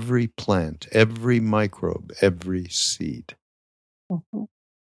organisms, every plant, every microbe, every seed. Mm-hmm.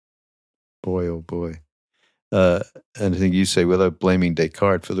 Boy, oh boy. And I think you say, without blaming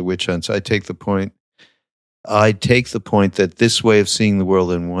Descartes for the witch hunts, I take the point that this way of seeing the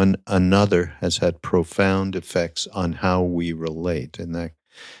world and one another has had profound effects on how we relate. And that,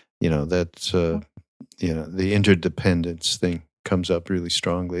 that's, the interdependence thing comes up really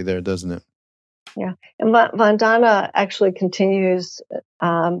strongly there, doesn't it? Yeah. And Vandana actually continues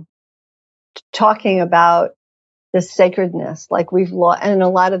talking about the sacredness, like we've lost, and a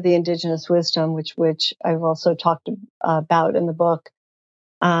lot of the indigenous wisdom, which I've also talked about in the book,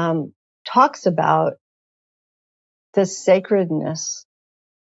 talks about the sacredness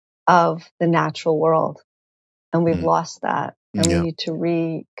of the natural world. And we've lost that, and we need to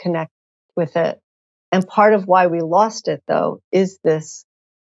reconnect with it. And part of why we lost it, though, is this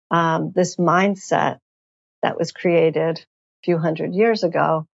mindset that was created a few hundred years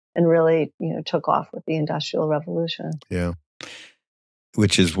ago and really, took off with the Industrial Revolution. Yeah.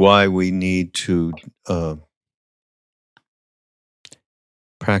 Which is why we need to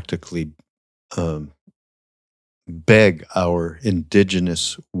practically beg our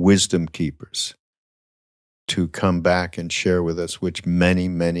indigenous wisdom keepers to come back and share with us, which many,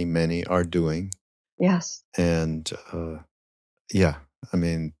 many, many are doing. Yes. And I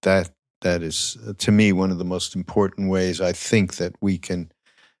mean, that is, to me, one of the most important ways I think that we can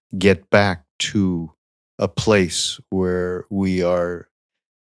get back to a place where we are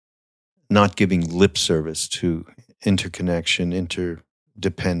not giving lip service to interconnection,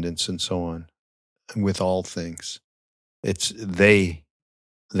 interdependence, and so on with all things. It's they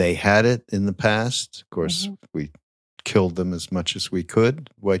had it in the past. Of course, we killed them as much as we could,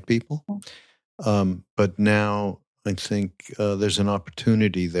 white people. But now I think there's an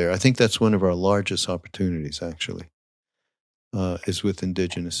opportunity there. I think that's one of our largest opportunities, actually, is with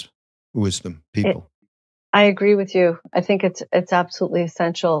indigenous wisdom people. I agree with you. I think it's absolutely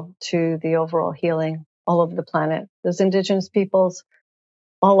essential to the overall healing all over the planet. There's indigenous peoples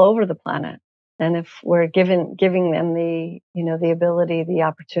all over the planet, and if we're giving them the ability, the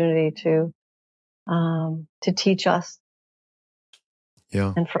opportunity to teach us,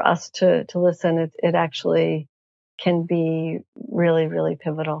 and for us to listen, it actually can be really, really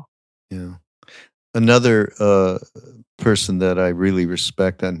pivotal. Yeah. Another person that I really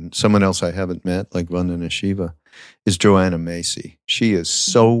respect, and someone else I haven't met, like Vandana Shiva, is Joanna Macy. She is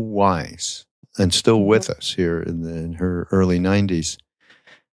so wise and still with us here in her early 90s.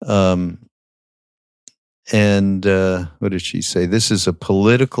 And what did she say? This is a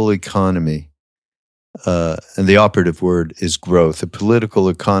political economy, and the operative word is growth. A political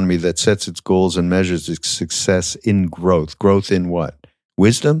economy that sets its goals and measures its success in growth. Growth in what?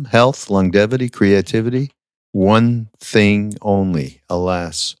 Wisdom, health, longevity, creativity. One thing only,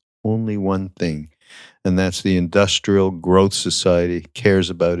 alas, only one thing. And that's the Industrial Growth Society cares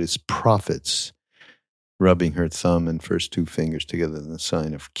about its profits, rubbing her thumb and first two fingers together in the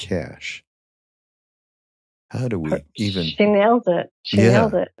sign of cash. How do we even... She nailed it. She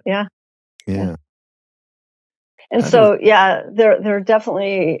nailed it. Yeah. Yeah. And so, there are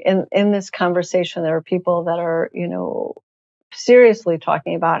definitely in this conversation, there are people that are, seriously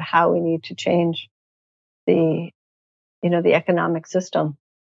talking about how we need to change the economic system.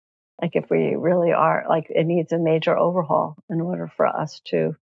 Like if we really are, like it needs a major overhaul in order for us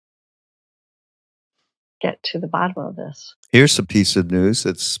to get to the bottom of this. Here's a piece of news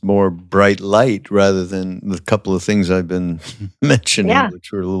that's more bright light rather than the couple of things I've been mentioning,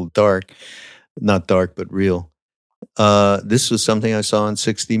 which were a little dark. Not dark, but real. This was something I saw in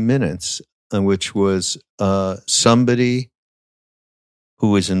 60 Minutes, which was somebody who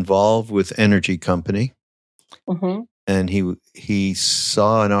was involved with energy company, and he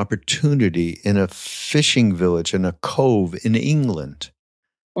saw an opportunity in a fishing village in a cove in England,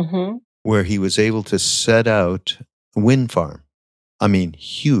 where he was able to set out a wind farm. I mean,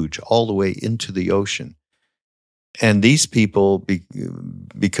 huge, all the way into the ocean. And these people,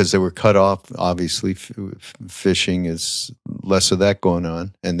 because they were cut off, obviously, fishing is less of that going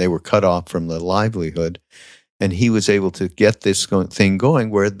on, and they were cut off from the livelihood. And he was able to get this thing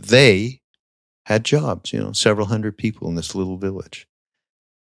going where they had jobs, several hundred people in this little village.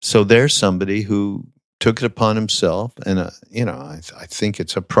 So there's somebody who took it upon himself, and, I think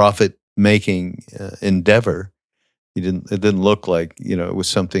it's a profit-making endeavor. It didn't look like, it was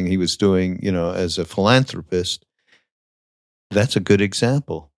something he was doing, as a philanthropist. That's a good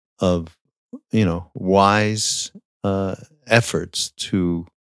example of, wise efforts to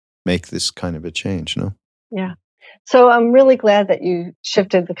make this kind of a change, no? Yeah. So I'm really glad that you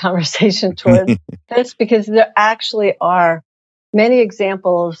shifted the conversation towards this, because there actually are many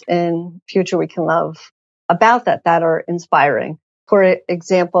examples in Future We Can Love about that are inspiring. For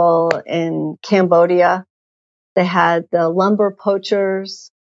example, in Cambodia, they had the lumber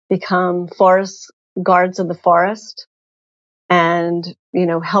poachers become forest guards of the forest, and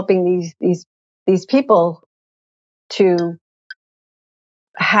helping these people to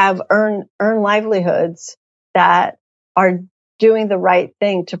have earn livelihoods that are doing the right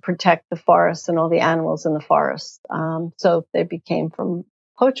thing to protect the forests and all the animals in the forest. So they became from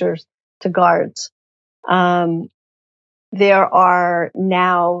poachers to guards. There are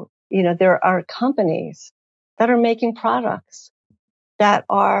now, there are companies that are making products that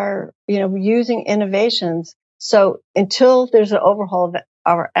are, using innovations. So until there's an overhaul of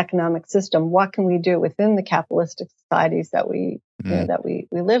our economic system, what can we do within the capitalistic societies that we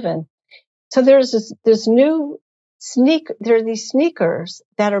live in? So there's this new there are these sneakers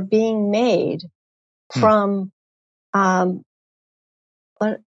that are being made from, they're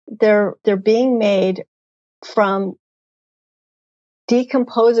being made from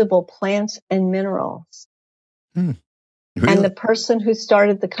decomposable plants and minerals. Really? And the person who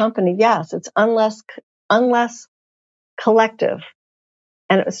started the company, yes, it's Unless Collective.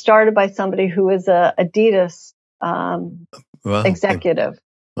 And it was started by somebody who is a Adidas executive.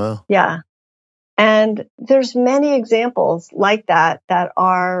 Wow. Yeah. And there's many examples like that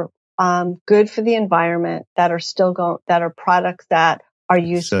are good for the environment, that are that are products that are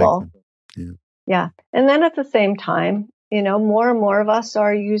useful. Yeah. And then at the same time, more and more of us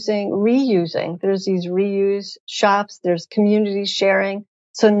are reusing. There's these reuse shops. There's community sharing.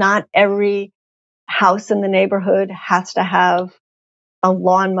 So not every house in the neighborhood has to have a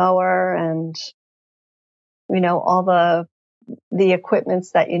lawnmower and, all the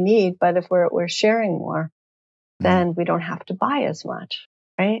equipments that you need. But if we're sharing more, then we don't have to buy as much,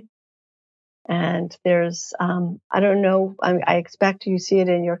 right? And there's, I don't know, I expect you see it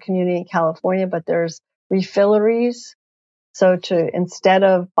in your community in California, but there's refilleries. So instead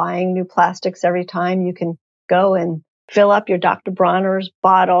of buying new plastics every time, you can go and fill up your Dr. Bronner's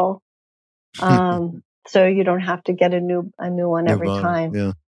bottle. So you don't have to get a new one every time.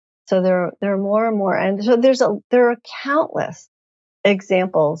 Yeah. So there are more and more. And so there are countless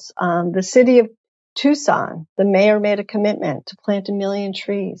examples. The city of Tucson, the mayor made a commitment to plant 1 million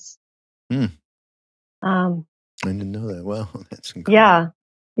trees. I didn't know that. Wow, that's incredible.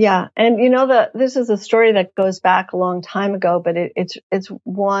 Yeah. And this is a story that goes back a long time ago, but it's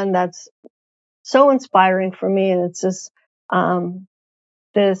one that's so inspiring for me. And it's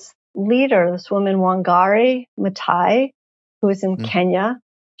this leader, this woman, Wangari Maathai, who is in Kenya.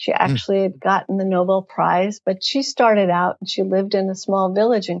 She actually had gotten the Nobel Prize, but she started out and she lived in a small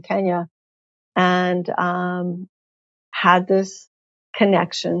village in Kenya and had this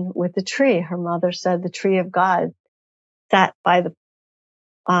connection with the tree. Her mother said the tree of God sat by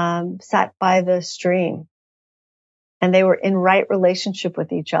the stream, and they were in right relationship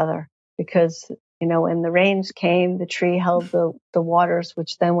with each other because, when the rains came, the tree held the waters,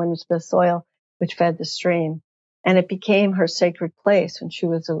 which then went into the soil, which fed the stream. And it became her sacred place when she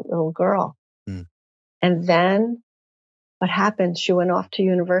was a little girl. And then what happened? She went off to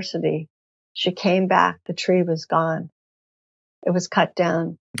university. She came back. The tree was gone. It was cut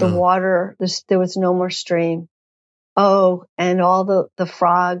down. The water, there was no more stream. Oh, and all the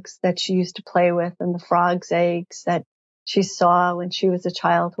frogs that she used to play with and the frogs' eggs that she saw when she was a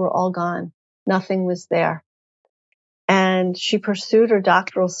child were all gone. Nothing was there. And she pursued her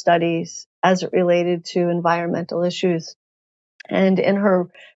doctoral studies as it related to environmental issues. And in her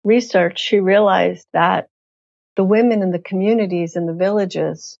research, she realized that the women in the communities in the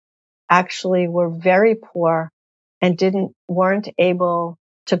villages actually were very poor and weren't able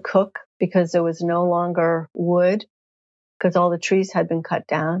to cook because there was no longer wood because all the trees had been cut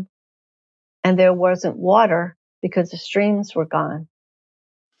down, and there wasn't water because the streams were gone.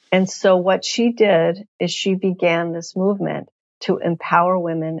 And so what she did is she began this movement to empower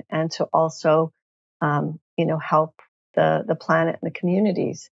women and to also, help the planet and the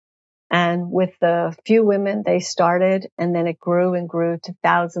communities. And with the few women they started, and then it grew and grew to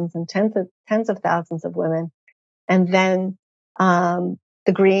thousands and tens of thousands of women. And then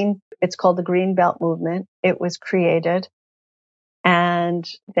it's called the Green Belt Movement. It was created, and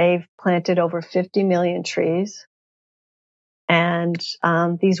they've planted over 50 million trees. And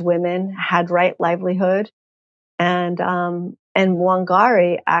these women had right livelihood. And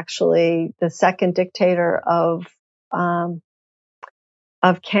Wangari, actually, the second dictator of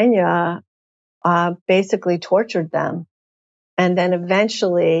Kenya, basically tortured them. And then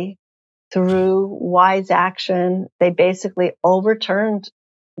eventually through wise action, they basically overturned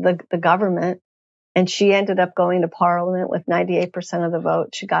the government, and she ended up going to Parliament with 98% of the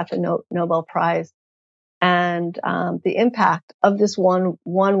vote. She got the Nobel Prize. And the impact of this one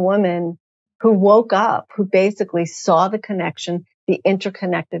woman who woke up, who basically saw the connection, the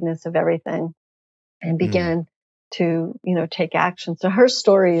interconnectedness of everything, and began to, take action. So her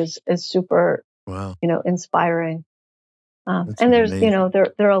story is super, Wow. inspiring. That's And there's, amazing.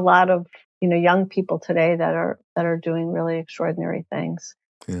 there are a lot of, young people today that are doing really extraordinary things.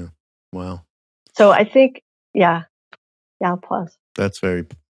 Yeah. Wow. So I think, yeah, I'll pause. That's very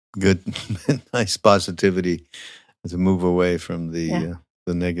good. Nice positivity to move away from the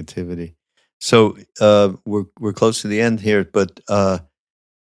negativity. So we're close to the end here, but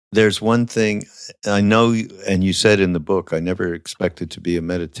there's one thing I know, and you said in the book, I never expected to be a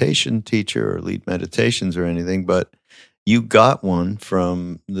meditation teacher or lead meditations or anything, but you got one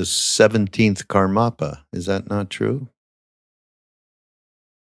from the 17th Karmapa. Is that not true?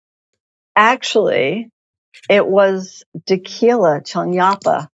 Actually, it was Dakila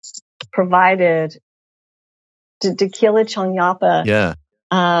Chanyapa provided. Dakila Chanyapa Yeah.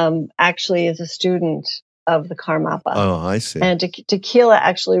 actually is a student of the Karmapa. Oh, I see. And Dakila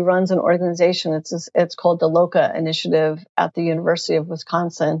actually runs an organization. It's called the Loka Initiative at the University of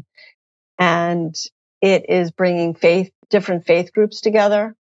Wisconsin. And it is bringing different faith groups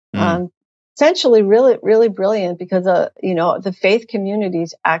together. Essentially really, really brilliant because, the faith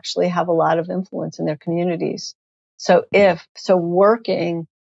communities actually have a lot of influence in their communities. So working,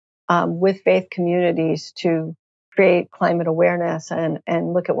 with faith communities to create climate awareness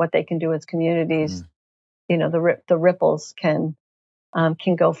and look at what they can do as communities, the ripples can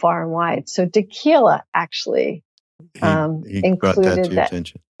go far and wide. So Dakila actually, he brought that to your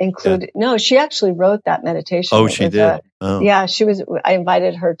attention. No, she actually wrote that meditation. Oh, she did. Yeah, I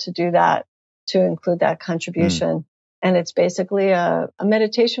invited her to do that, to include that contribution. And it's basically a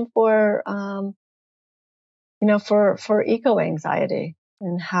meditation for, for eco anxiety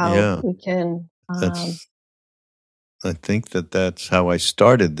and how we can. I think that's how I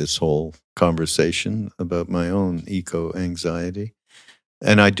started this whole conversation about my own eco anxiety.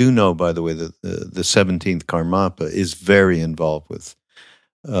 And I do know, by the way, that the 17th Karmapa is very involved with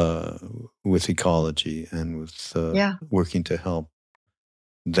ecology and with working to help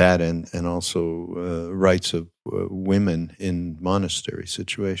that and also rights of women in monastery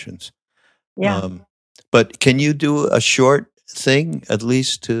situations. Yeah. But can you do a short thing, at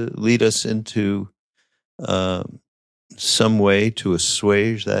least to lead us into some way to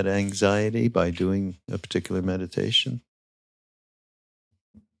assuage that anxiety by doing a particular meditation?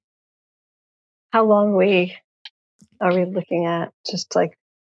 How long are we looking at? Just like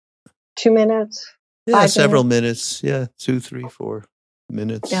 2 minutes? Yeah, 5 several minutes? minutes. Yeah, 2, 3, 4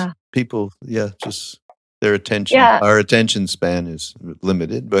 minutes. Yeah. People, just their attention. Our attention span is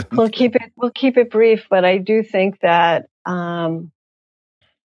limited, but we'll keep it brief. But I do think that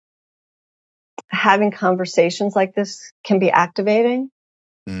having conversations like this can be activating,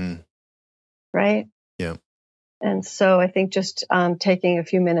 right? Yeah. And so I think just taking a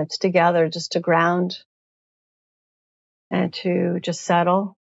few minutes together just to ground and to just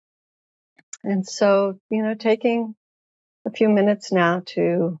settle. And so, taking a few minutes now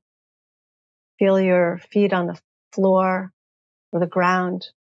to feel your feet on the floor or the ground.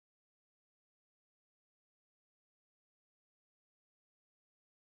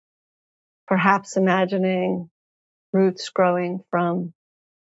 Perhaps imagining roots growing from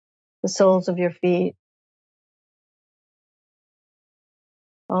the soles of your feet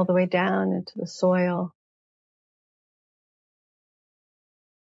all the way down into the soil,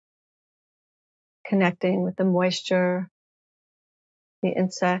 connecting with the moisture, the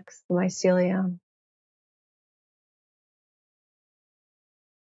insects, the mycelium.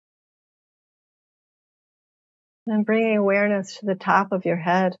 And bringing awareness to the top of your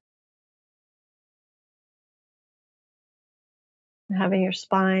head, and having your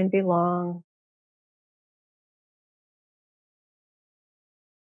spine be long.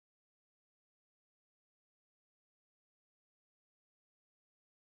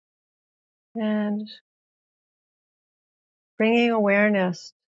 And bringing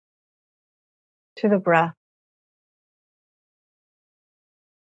awareness to the breath,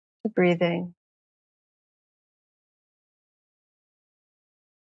 the breathing.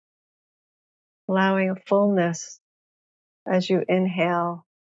 Allowing a fullness as you inhale.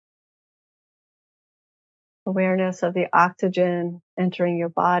 Awareness of the oxygen entering your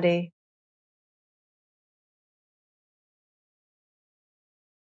body.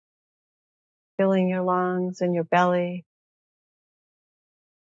 Filling your lungs and your belly.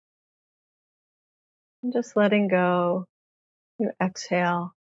 And just letting go. You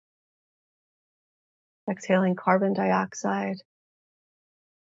exhale, exhaling carbon dioxide.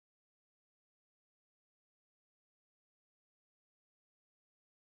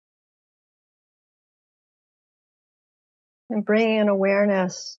 And bringing an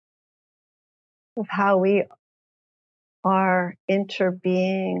awareness of how we are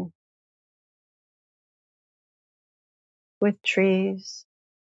interbeing with trees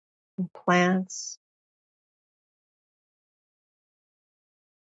and plants,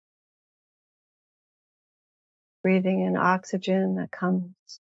 breathing in oxygen that comes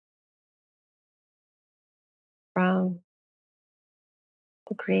from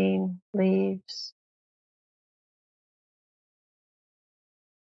the green leaves,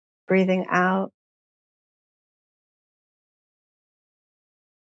 breathing out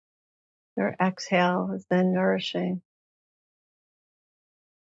your exhale is then nourishing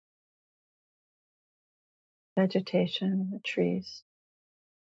vegetation, the trees.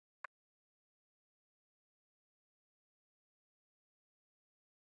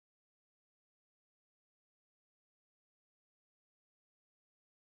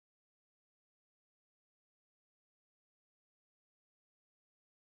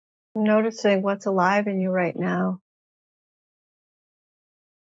 Noticing what's alive in you right now.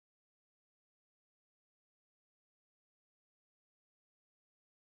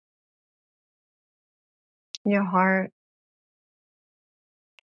 Your heart,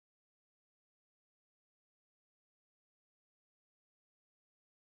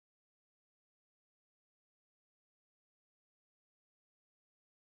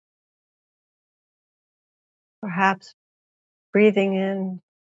 perhaps breathing in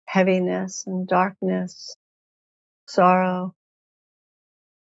heaviness and darkness, sorrow.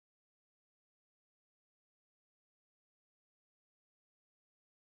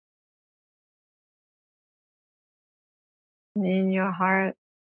 And in your heart,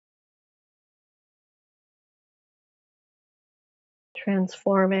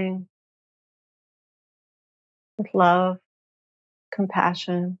 transforming with love,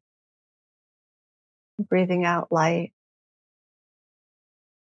 compassion, breathing out light.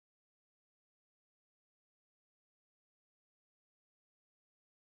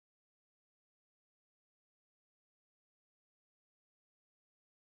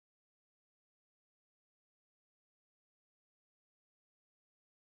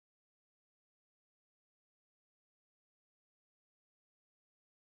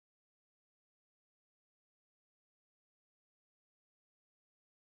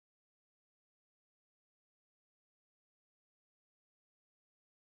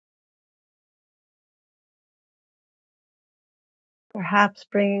 Perhaps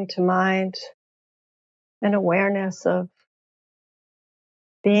bringing to mind an awareness of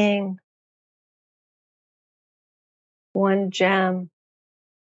being one gem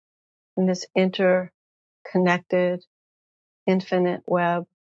in this interconnected, infinite web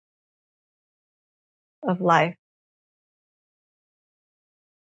of life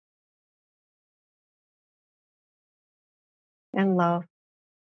and love.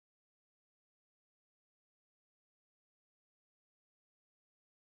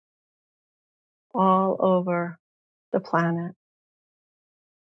 All over the planet.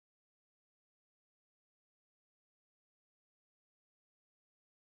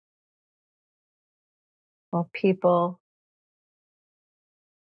 All people,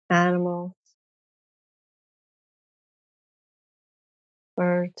 animals,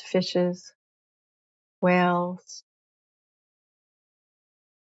 birds, fishes, whales,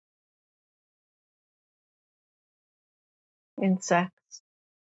 insects.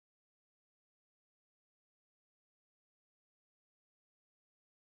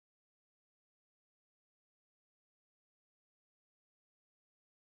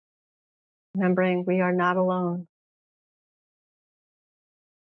 Remembering we are not alone.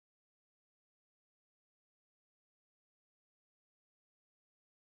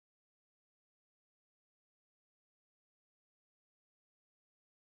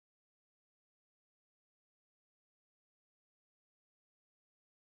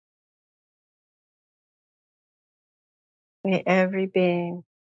 May every being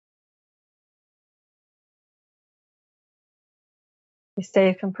be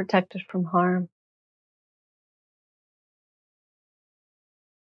safe and protected from harm.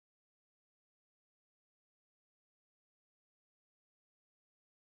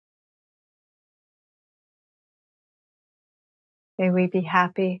 May we be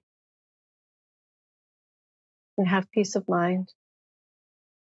happy and have peace of mind.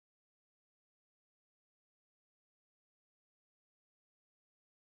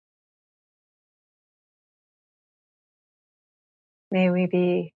 May we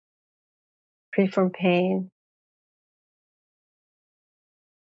be free from pain,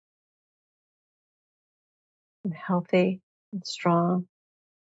 and healthy and strong.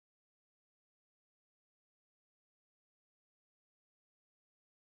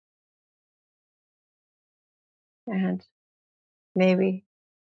 And may we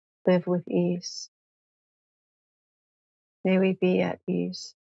live with ease. May we be at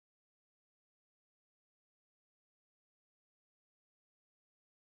ease.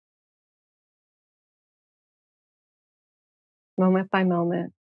 Moment by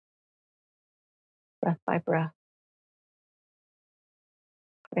moment, breath by breath,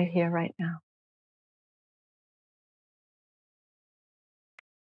 right here, right now.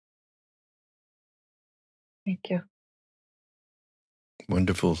 Thank you.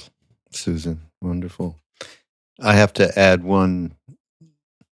 Wonderful, Susan. Wonderful. I have to add one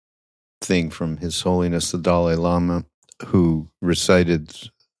thing from His Holiness the Dalai Lama, who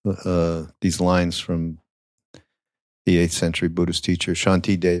recited these lines from the 8th century Buddhist teacher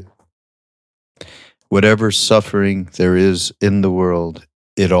Shantideva. Whatever suffering there is in the world,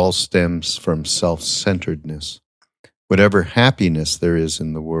 it all stems from self-centeredness. Whatever happiness there is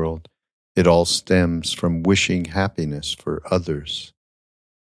in the world, it all stems from wishing happiness for others.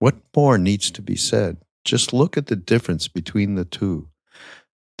 What more needs to be said? Just look at the difference between the two.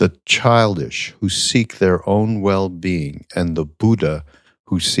 The childish who seek their own well-being and the Buddha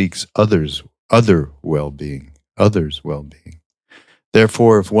who seeks others' well-being.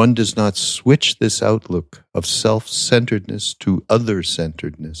 Therefore, if one does not switch this outlook of self-centeredness to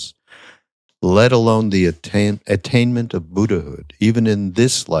other-centeredness, let alone the attainment of Buddhahood, even in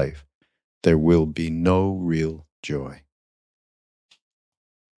this life, there will be no real joy.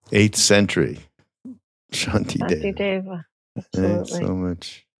 8th century, Shantideva. Shantideva. Thanks Absolutely. so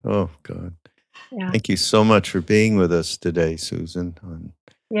much. Oh, God. Yeah. Thank you so much for being with us today, Susan.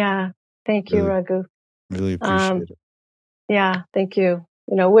 Yeah. Thank you, Really, Raghu. really appreciate it. Yeah. Thank you.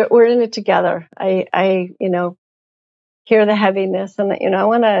 We're in it together. I hear the heaviness, and I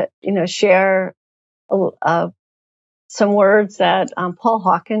want to share some words that Paul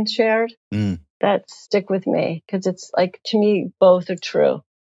Hawkins shared that stick with me, because it's like, to me, both are true.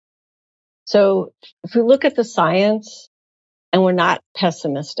 So if we look at the science and we're not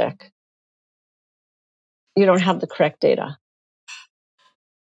pessimistic, you don't have the correct data.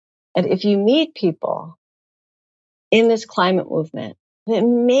 And if you meet people in this climate movement, the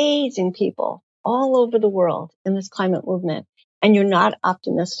amazing people all over the world in this climate movement, and you're not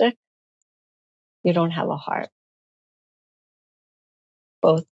optimistic, you don't have a heart.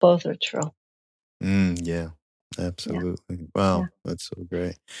 Both are true. Yeah, absolutely. Yeah. Wow, Yeah. that's so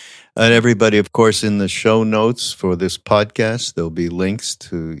great. And everybody, of course, in the show notes for this podcast, there'll be links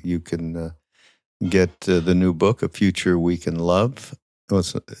to, you can get the new book, A Future We Can Love.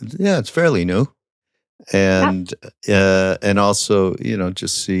 It's fairly new. And and also,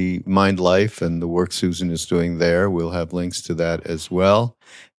 just see Mind Life and the work Susan is doing there. We'll have links to that as well.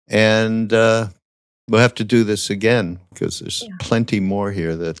 And we'll have to do this again, because there's plenty more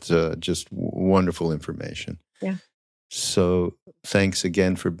here that's just wonderful information. Yeah. So thanks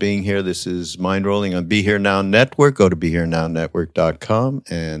again for being here. This is Mind Rolling on Be Here Now Network. Go to BeHereNowNetwork.com,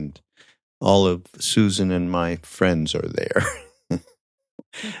 and all of Susan and my friends are there.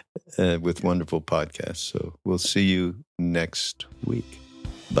 With wonderful podcasts. So we'll see you next week.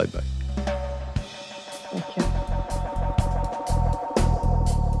 Bye-bye. Thank you.